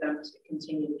opportunities for them to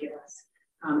continue to give us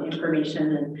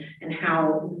information and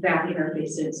how that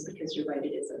interfaces, because you're right, it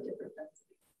is a different thing.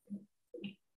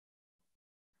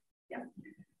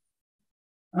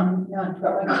 No, I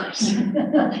forgot my question.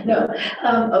 No,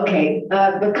 okay.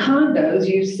 The condos,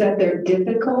 you said they're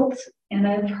difficult, and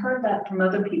I've heard that from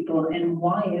other people. And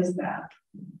why is that?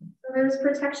 So there's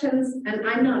protections, and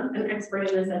I'm not an expert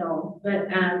in this at all, but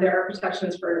there are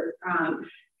protections for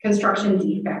construction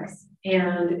defects,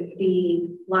 and the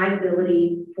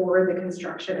liability for the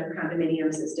construction of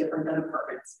condominiums is different than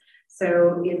apartments.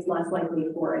 So it's less likely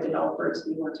for a developer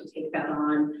to want to take that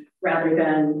on rather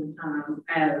than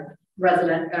a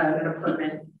resident, an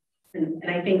apartment. And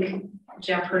I think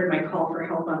Jeff heard my call for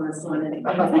help on this one, and he's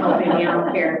helping me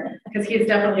out here because he's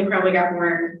definitely probably got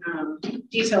more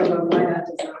details on why that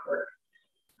does not work.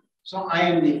 So I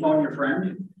am the phone your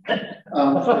friend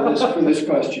for this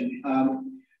question.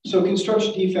 So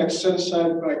construction defects set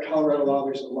aside by Colorado law,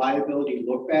 there's a liability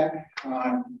look back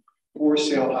on for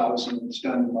sale housing that's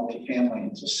done in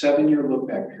multifamily. It's a 7-year look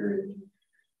back period.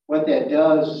 What that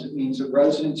does is it means that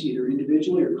residents either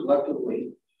individually or collectively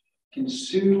can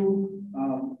sue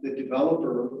the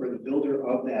developer or the builder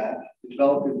of that, the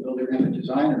developer, the builder, and the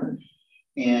designer,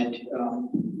 and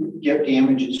get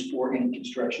damages for any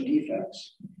construction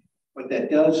defects. What that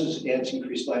does is it adds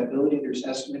increased liability. There's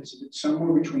estimates of it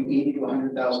somewhere between $80,000 to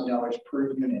 $100,000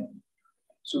 per unit.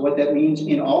 So what that means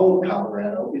in all of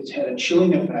Colorado, it's had a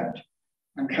chilling effect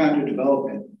on condo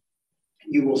development.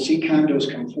 You will see condos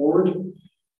come forward,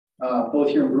 both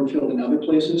here in Broomfield and other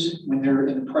places, when they're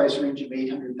in the price range of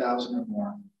 $800,000 or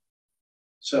more.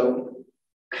 So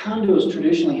condos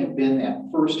traditionally have been that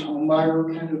first home buyer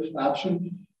kind of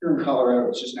option. Here in Colorado,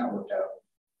 it's just not worked out.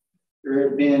 There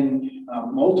have been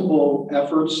multiple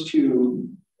efforts to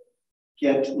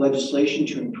get legislation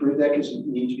to improve that because it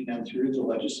needs to be done through the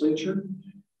legislature.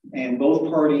 And both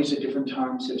parties at different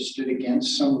times have stood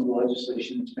against some of the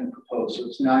legislation that's been proposed. So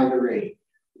it's neither a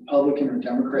Republican or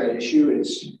Democrat issue,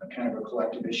 it's a kind of a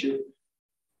collective issue.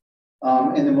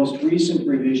 And the most recent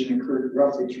revision occurred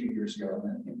roughly 2 years ago.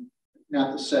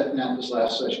 Not this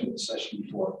last session, but the session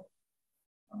before.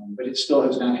 But it still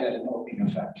has not had an opening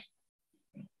effect.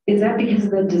 Is that because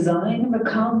of the design of a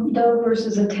condo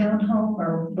versus a townhome,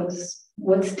 or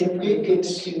what's different?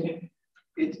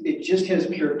 It just has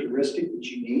a characteristic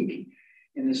that's unique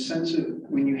in the sense of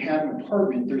when you have an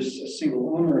apartment, there's a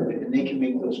single owner of it, and they can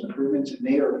make those improvements, and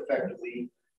they are effectively,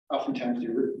 oftentimes,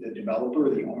 the developer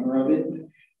or the owner of it,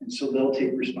 and so they'll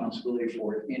take responsibility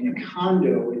for it. In a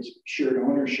condo, it's shared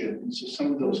ownership, and so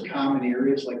some of those common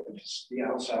areas, like the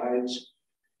outsides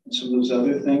and some of those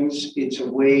other things, it's a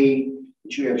way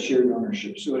that you have shared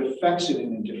ownership, so it affects it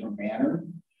in a different manner.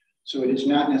 So it is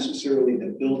not necessarily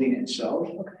the building itself.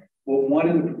 But one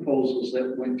of the proposals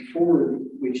that went forward,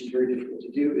 which is very difficult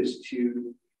to do, is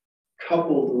to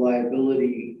couple the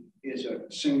liability as a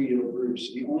singular group.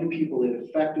 So the only people that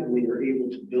effectively are able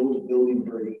to build a building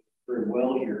very, very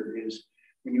well here is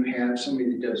when you have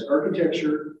somebody that does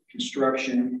architecture,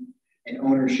 construction, and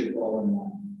ownership all in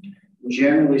one.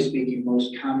 Generally speaking,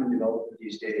 most common development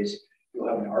these days, you'll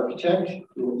have an architect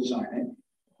who will design it,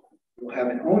 you'll have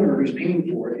an owner who's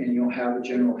paying for it, and you'll have a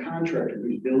general contractor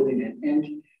who's building it.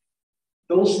 And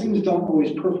those things don't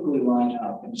always perfectly line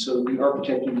up. And so the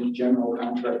architect and the general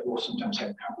contractor will sometimes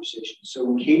have conversations. So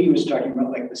when Katie was talking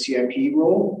about like the CIP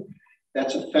role,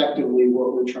 that's effectively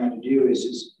what we're trying to do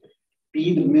is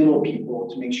be the middle people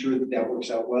to make sure that that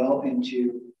works out well and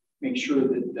to make sure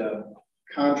that the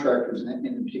contractors, in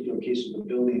the particular case of the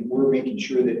building, we're making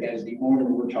sure that as the owner,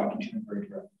 we're talking to them very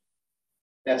directly.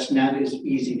 That's not as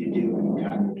easy to do in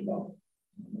condo development.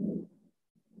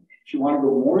 If you want to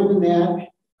go more than that,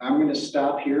 I'm going to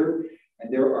stop here.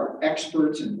 And there are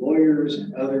experts and lawyers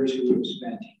and others who have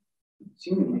spent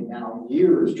seemingly now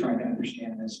years trying to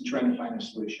understand this and trying to find a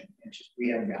solution. It's just we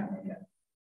haven't gotten it yet.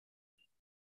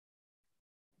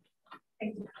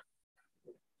 Thank you.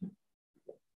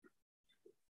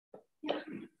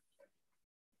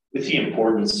 With the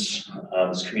importance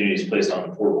this community is placed on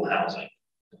affordable housing,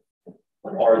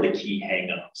 what are the key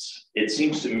hangups? It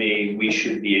seems to me we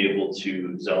should be able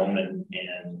to zone and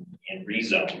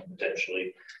rezone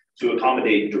potentially to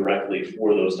accommodate directly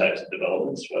for those types of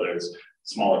developments, whether it's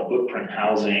smaller footprint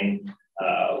housing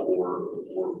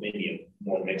or maybe a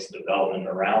more mixed development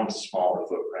around smaller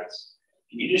footprints.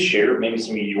 Can you just share maybe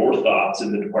some of your thoughts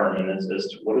in the department as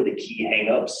to what are the key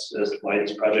hangups as to why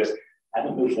these projects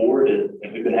haven't moved forward?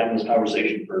 And we've been having this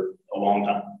conversation for a long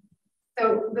time.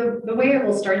 So the way I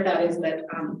will start that is that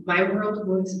my world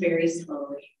moves very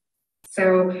slowly.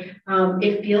 So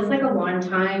it feels like a long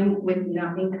time with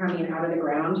nothing coming out of the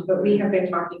ground, but we have been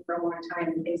talking for a long time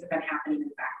and things have been happening in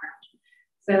the background.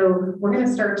 So we're going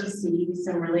to start to see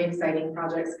some really exciting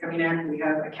projects coming in. We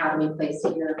have Academy Place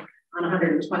here on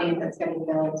 120th that's getting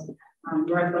built,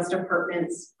 Northwest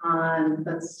Apartments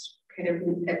that's kind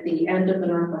of at the end of the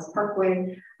Northwest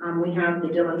Parkway. We have the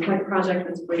Dillon Point project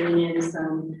that's bringing in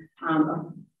some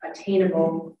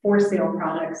attainable for sale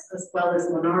products, as well as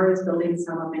Lennar is building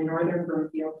some up in Northern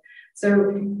Broomfield.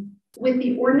 So with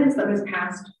the ordinance that was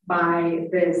passed by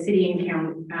the city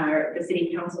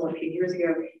council a few years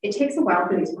ago, it takes a while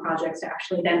for these projects to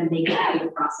actually then make it through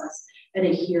the process and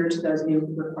adhere to those new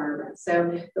requirements.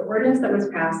 So the ordinance that was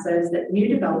passed says that new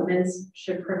developments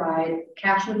should provide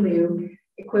cash in lieu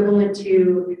equivalent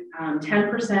to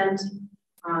 10%,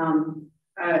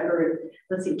 or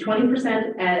let's see,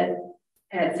 20% at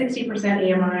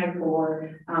 60% AMI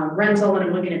for rental, and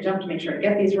I'm looking at Jump to make sure I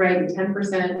get these right, and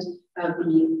 10% of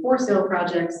the for sale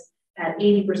projects at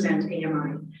 80%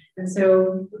 AMI. And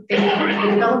so the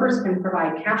developers can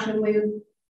provide cash in lieu,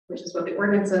 which is what the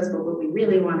ordinance says, but what we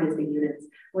really want is the units.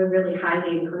 We really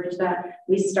highly encourage that.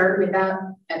 We start with that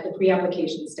at the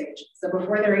pre-application stage. So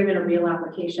before they're even a real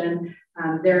application,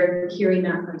 they're hearing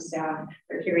that from staff,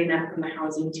 they're hearing that from the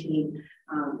housing team,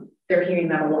 they're hearing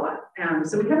that a lot.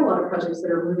 So we have a lot of projects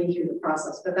that are moving through the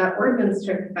process, but that ordinance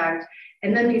took effect,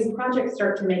 and then these projects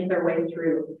start to make their way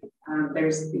through.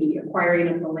 There's the acquiring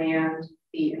of the land,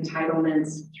 the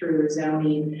entitlements through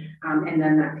zoning, and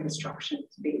then that construction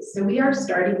phase. So we are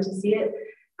starting to see it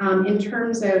in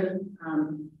terms of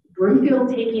Broomfield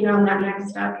taking on that next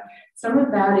step. Some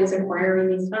of that is acquiring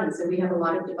these funds. So we have a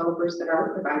lot of developers that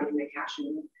are providing the cash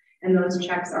in, and those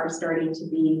checks are starting to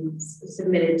be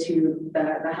submitted to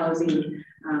the housing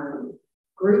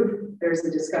group. There's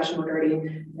a discussion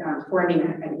regarding forming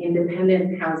an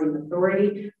independent housing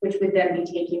authority, which would then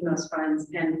be taking those funds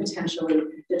and potentially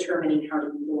determining how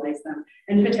to utilize them.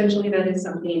 And potentially that is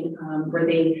something where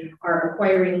they are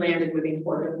acquiring land and moving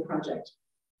forward with the project.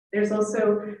 There's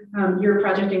also, your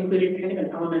project included kind of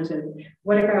an element of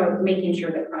what about making sure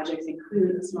that projects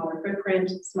include a smaller footprint,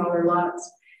 smaller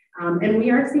lots. And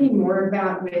we are seeing more of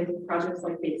that with projects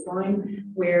like Baseline,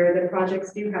 where the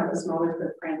projects do have a smaller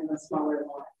footprint and a smaller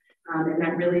lot. And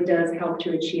that really does help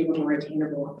to achieve a more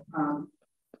attainable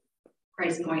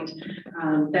price point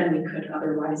than we could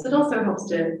otherwise. It also helps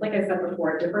to, like I said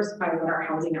before, diversify what our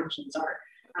housing options are.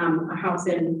 A house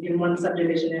in one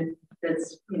subdivision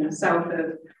that's south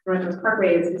of Northwest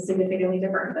Parkway is significantly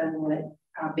different than what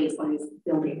Baseline is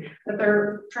building, but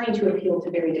they're trying to appeal to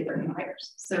very different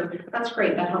buyers. So that's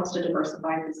great. That helps to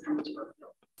diversify who's coming to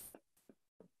Brookfield.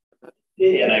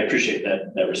 Yeah, and I appreciate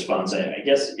that response. I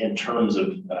guess in terms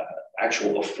of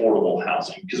actual affordable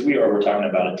housing, because we're talking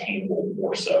about attainable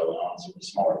more so on some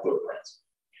smaller footprints.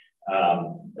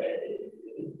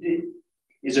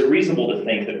 Is it reasonable to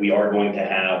think that we are going to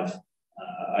have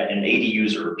an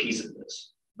ADUs or a piece of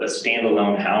this, but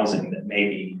standalone housing that may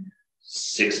be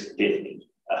 650,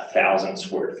 1,000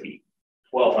 square feet,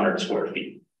 1,200 square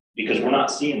feet? Because we're not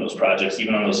seeing those projects,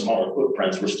 even on those smaller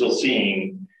footprints, we're still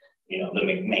seeing, you know, the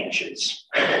McMansions.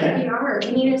 We are.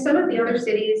 And, you know, some of the other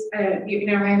cities, I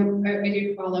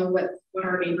do follow what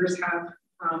our neighbors have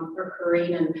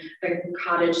occurring, and the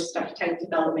cottage stuff type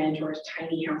development or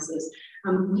tiny houses.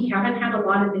 We haven't had a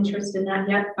lot of interest in that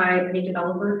yet by any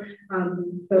developer,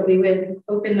 but we would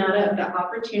open that up. The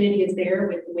opportunity is there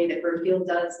with the way that Broomfield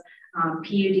does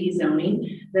PUD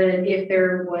zoning, that if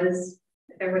there was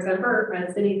ever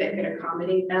a city that could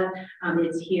accommodate that,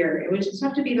 it's here. It would just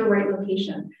have to be the right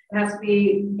location. It has to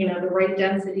be, you know, the right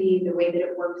density, the way that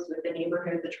it works with the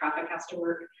neighborhood, the traffic has to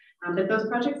work. But those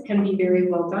projects can be very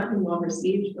well done and well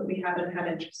received, but we haven't had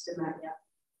interest in that yet.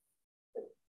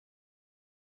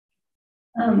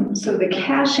 So the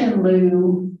cash in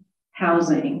lieu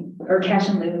housing, or cash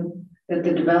in lieu that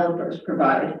the developers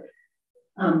provide,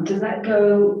 does that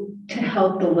go to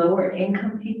help the lower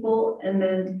income people? And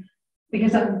then,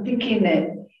 because I'm thinking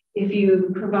that if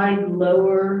you provide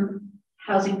lower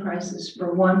housing prices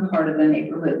for one part of the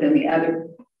neighborhood, then the other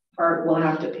part will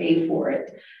have to pay for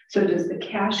it. So does the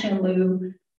cash in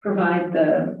lieu provide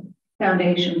the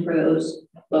foundation for those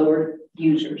lower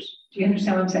users? Do you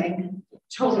understand what I'm saying?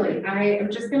 Totally. I am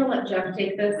just going to let Jeff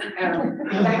take this.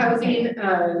 The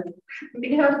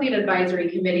housing advisory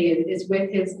committee is with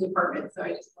his department. So I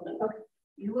just want to,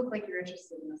 you look like you're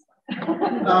interested in this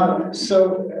one.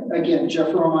 So again, Jeff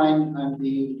Romine,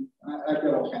 I've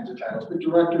got all kinds of titles, but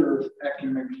director of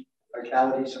economic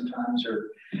vitality sometimes,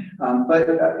 but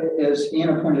as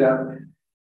Anna pointed out,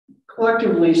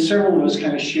 collectively, several of us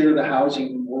kind of share the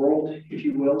housing world, if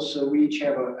you will. So we each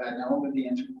have an element of the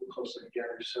answer closely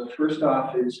together. So first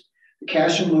off is the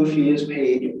cash in lieu fee is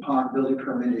paid upon building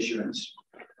permit issuance.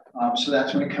 So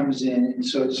that's when it comes in. And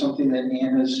so it's something that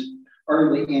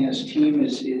Anna's team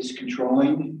is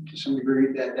controlling to some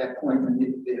degree at that point when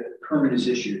the permit is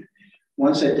issued.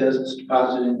 Once that does, it's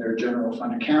deposited in their general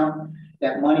fund account.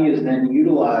 That money is then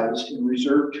utilized and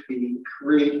reserved to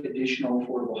create additional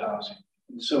affordable housing.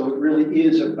 And so it really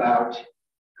is about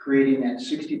creating that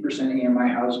 60% AMI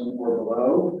housing or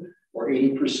below, or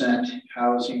 80%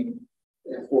 housing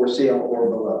for sale or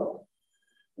below.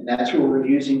 And that's where we're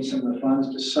using some of the funds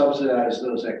to subsidize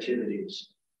those activities.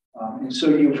 And so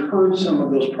you've heard some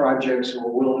of those projects, or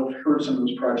will have heard some of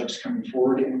those projects coming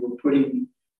forward, and we're putting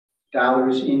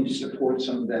dollars in to support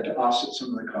some of that, to offset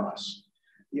some of the costs.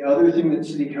 The other thing that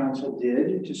City Council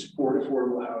did to support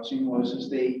affordable housing was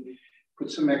they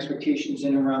put some expectations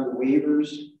in around the waivers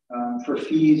for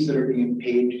fees that are being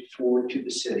paid to the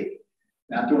city.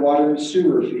 Not the water and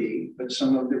sewer fee, but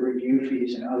some of the review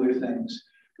fees and other things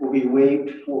will be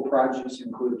waived for projects that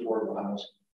include affordable housing.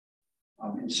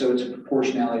 And so it's a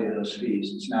proportionality of those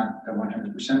fees. It's not a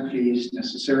 100% fees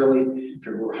necessarily. If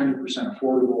it were 100%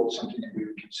 affordable, it's something that we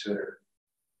would consider.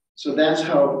 So that's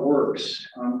how it works.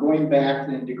 Going back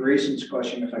then to Grayson's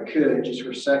question, if I could, just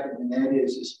for a second, and that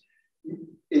is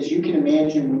as you can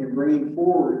imagine, when you're bringing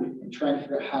forward and trying to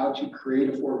figure out how to create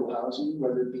affordable housing,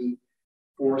 whether it be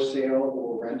for sale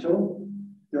or rental,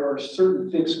 there are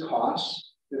certain fixed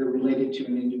costs that are related to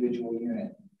an individual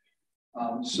unit.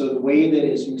 So the way that,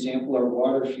 as an example, our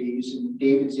water fees, and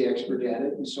David's the expert at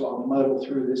it, and so I'll muddle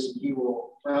through this and he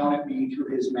will frown at me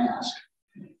through his mask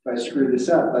if I screw this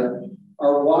up, but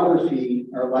our water fee,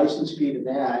 our license fee to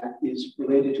that is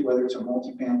related to whether it's a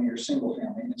multifamily or single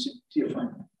family, and it's a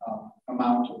different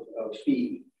amount of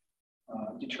fee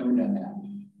determined on that.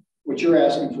 What you're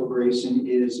asking for, Grayson,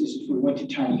 is if we went to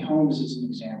tiny homes as an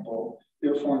example,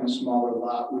 therefore on a smaller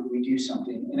lot, would we do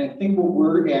something? And I think what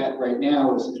we're at right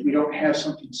now is we don't have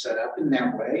something set up in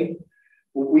that way.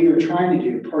 What we are trying to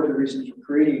do, part of the reason for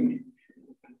creating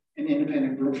an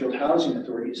independent Broomfield Housing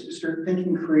Authority, is to start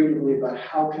thinking creatively about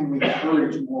how can we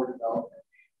encourage more development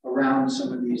around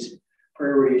some of these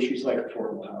priority issues like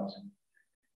affordable housing.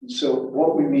 And so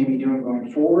what we may be doing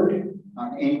going forward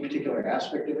on any particular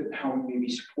aspect of it, how we may be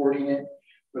supporting it,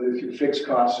 whether through fixed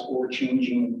costs or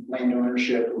changing land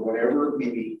ownership or whatever,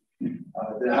 maybe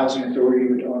the housing authority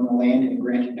would own the land and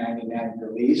grant a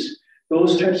 99-year lease.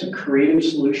 Those types of creative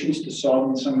solutions to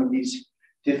solving some of these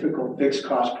difficult fixed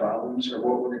cost problems are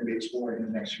what we're going to be exploring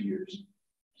in the next few years.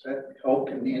 Does that help?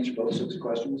 Can we answer both sets of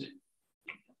questions?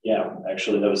 Yeah,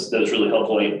 actually, that was really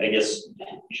helpful. I guess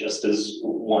just as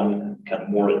one kind of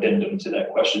more addendum to that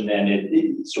question,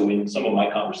 then so in some of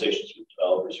my conversations with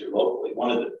developers here locally, one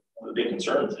of the big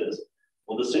concerns is,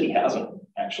 well, the city hasn't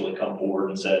actually come forward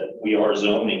and said we are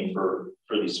zoning for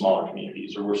for these smaller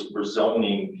communities, or we're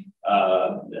zoning,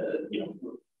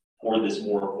 for this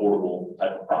more affordable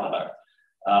type of product.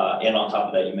 And on top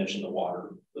of that, you mentioned the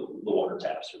water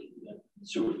taps or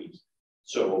sewer fees.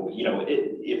 So,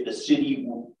 if the city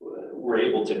were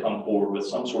able to come forward with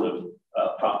some sort of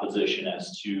proposition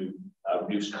as to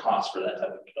reduce costs for that type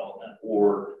of development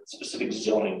or specific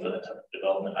zoning for that type of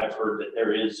development, I've heard that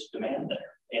there is demand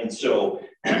there. And so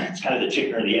it's kind of the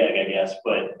chicken or the egg, I guess.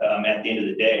 But at the end of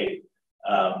the day,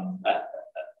 I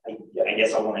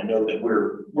guess I want to know that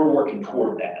we're working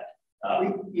toward that.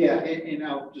 And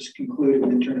I'll just conclude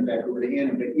and then turn it back over to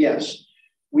Anna. But yes,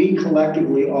 we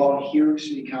collectively all hear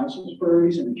City Council's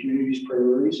priorities and the community's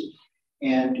priorities.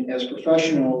 And as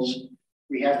professionals,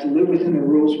 we have to live within the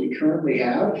rules we currently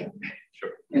have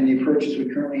and the approaches we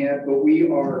currently have, but we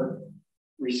are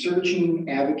researching,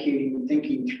 advocating,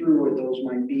 thinking through what those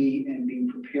might be and being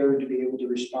prepared to be able to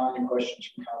respond to questions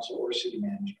from council or city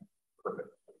management. Perfect.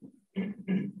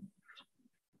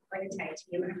 Quite a tag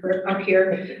team effort up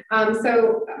here.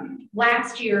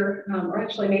 Last year, or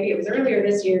actually maybe it was earlier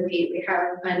this year, we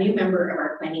have a new member of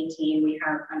our planning team. We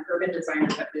have an urban designer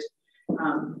that just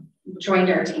joined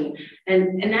our team.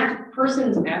 And that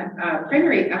person's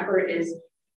primary effort is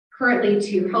currently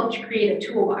to help to create a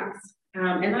toolbox.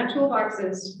 And that toolbox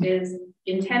is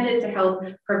intended to help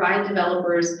provide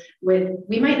developers with,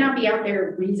 we might not be out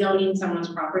there rezoning someone's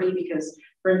property because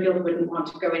Brimfield wouldn't want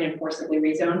to go in and forcibly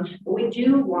rezone, but we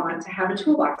do want to have a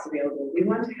toolbox available. We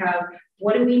want to have,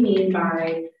 what do we mean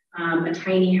by a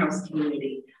tiny house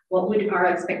community? What would our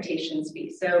expectations be?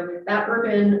 So that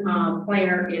urban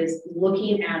planner is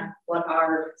looking at what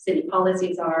our city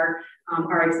policies are,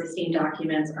 our existing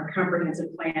documents, our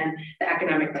comprehensive plan, the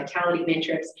economic vitality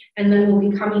matrix, and then we'll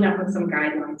be coming up with some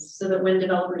guidelines so that when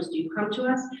developers do come to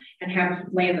us and have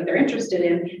land that they're interested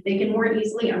in, they can more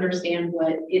easily understand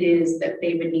what it is that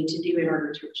they would need to do in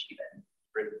order to achieve it.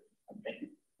 Great. Thank you.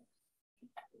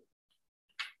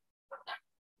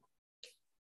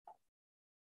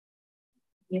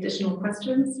 Any additional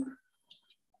questions?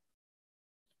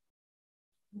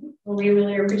 Well, we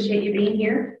really appreciate you being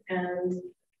here, and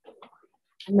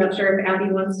I'm not sure if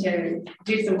Abby wants to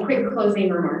do some quick closing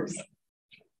remarks.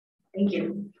 Thank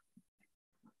you.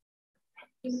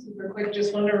 Just super quick,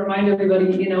 just want to remind everybody,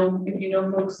 if you know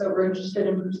folks that were interested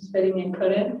in participating and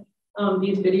couldn't,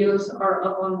 these videos are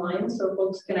up online, so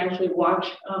folks can actually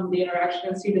watch the interaction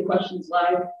and see the questions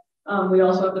live. We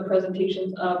also have the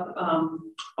presentations up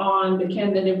on the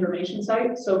Camden information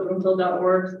site, so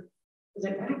broomfield.org. Is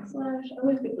it backslash? I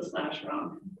always get the slash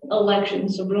wrong.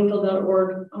 Elections, so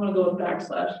broomfield.org. I'm going to go with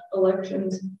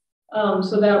 /elections.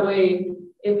 So that way,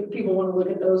 if people want to look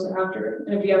at those after,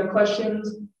 and if you have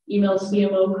questions, email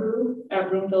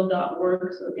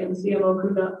cmocrew@broomfield.org. So again,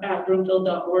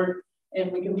 cmocrew@broomfield.org,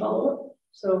 and we can follow up.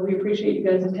 So we appreciate you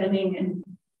guys attending, and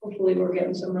hopefully we're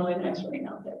getting some really nice rain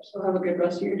out there. So have a good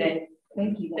rest of your day.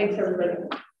 Thank you. Thanks, everybody.